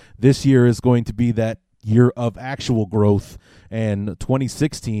pains. This year is going to be that year of actual growth. And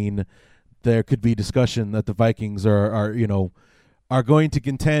 2016, there could be discussion that the Vikings are going to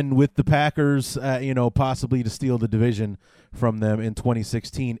contend with the Packers, possibly to steal the division from them in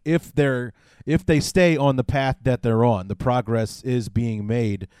 2016. If they stay on the path that they're on, the progress is being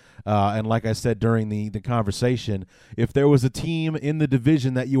made. And like I said during the conversation, if there was a team in the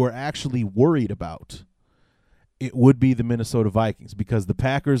division that you were actually worried about, it would be the Minnesota Vikings, because the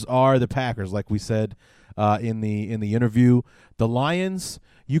Packers are the Packers, like we said in the interview. The Lions,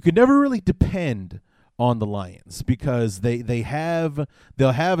 you could never really depend on the Lions, because they'll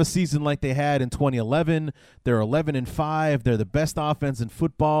have a season like they had in 2011. They're 11-5. They're the best offense in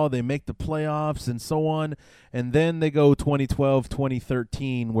football. They make the playoffs and so on. And then they go 2012,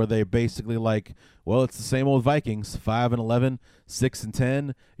 2013, where they're basically like, well, it's the same old Vikings, 5-11,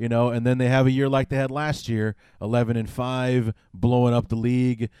 6-10, and then they have a year like they had last year, 11-5, blowing up the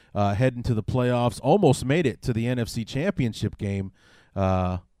league, heading to the playoffs, almost made it to the NFC Championship game,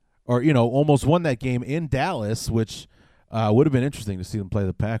 or, almost won that game in Dallas, which would have been interesting to see them play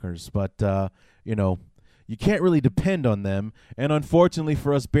the Packers. But, you can't really depend on them. And unfortunately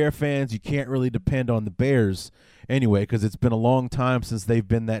for us Bear fans, you can't really depend on the Bears anyway, because it's been a long time since they've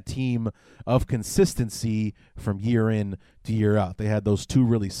been that team of consistency from year in to year out. They had those two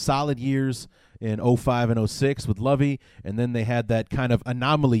really solid years in 05 and 06 with Lovey, and then they had that kind of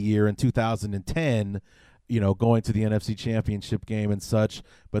anomaly year in 2010, going to the NFC Championship game and such.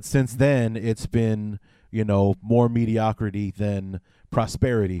 But since then, it's been, more mediocrity than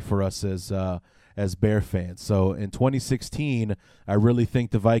prosperity for us as Bear fans. So in 2016, I really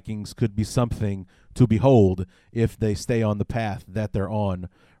think the Vikings could be something to behold if they stay on the path that they're on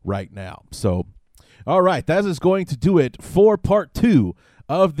right now. So, all right, that is going to do it for part 2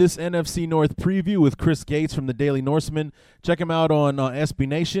 of this NFC North preview with Chris Gates from the Daily Norseman. Check him out on SB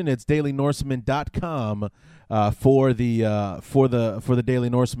Nation. It's dailynorseman.com for the Daily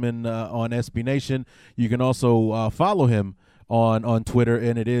Norseman on SB Nation. You can also follow him on Twitter,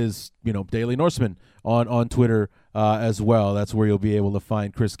 and it is Daily Norseman on Twitter as well. That's where you'll be able to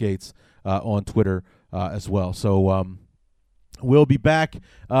find Chris Gates on Twitter as well. So we'll be back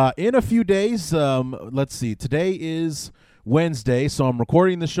in a few days. Let's see. Today is Wednesday, so I'm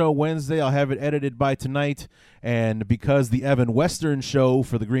recording the show Wednesday. I'll have it edited by tonight, and because the Evan Western show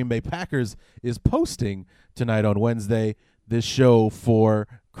for the Green Bay Packers is posting tonight on Wednesday, this show for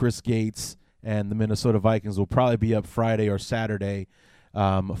Chris Gates and the Minnesota Vikings will probably be up Friday or Saturday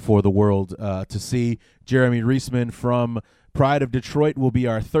for the world to see. Jeremy Reisman from Pride of Detroit will be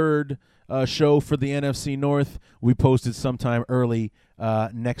our third show for the NFC North. We posted sometime early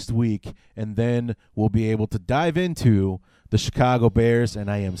next week, and then we'll be able to dive into the Chicago Bears,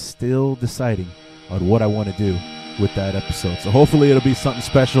 and I am still deciding on what I want to do with that episode. So hopefully it'll be something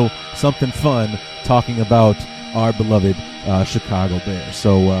special, something fun, talking about our beloved Chicago Bears.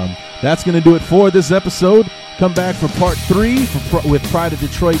 So that's going to do it for this episode. Come back for part 3 with Pride of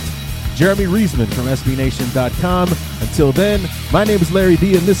Detroit, Jeremy Reisman from SBNation.com. Until then, my name is Larry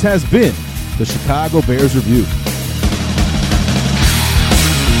D, and this has been the Chicago Bears Review.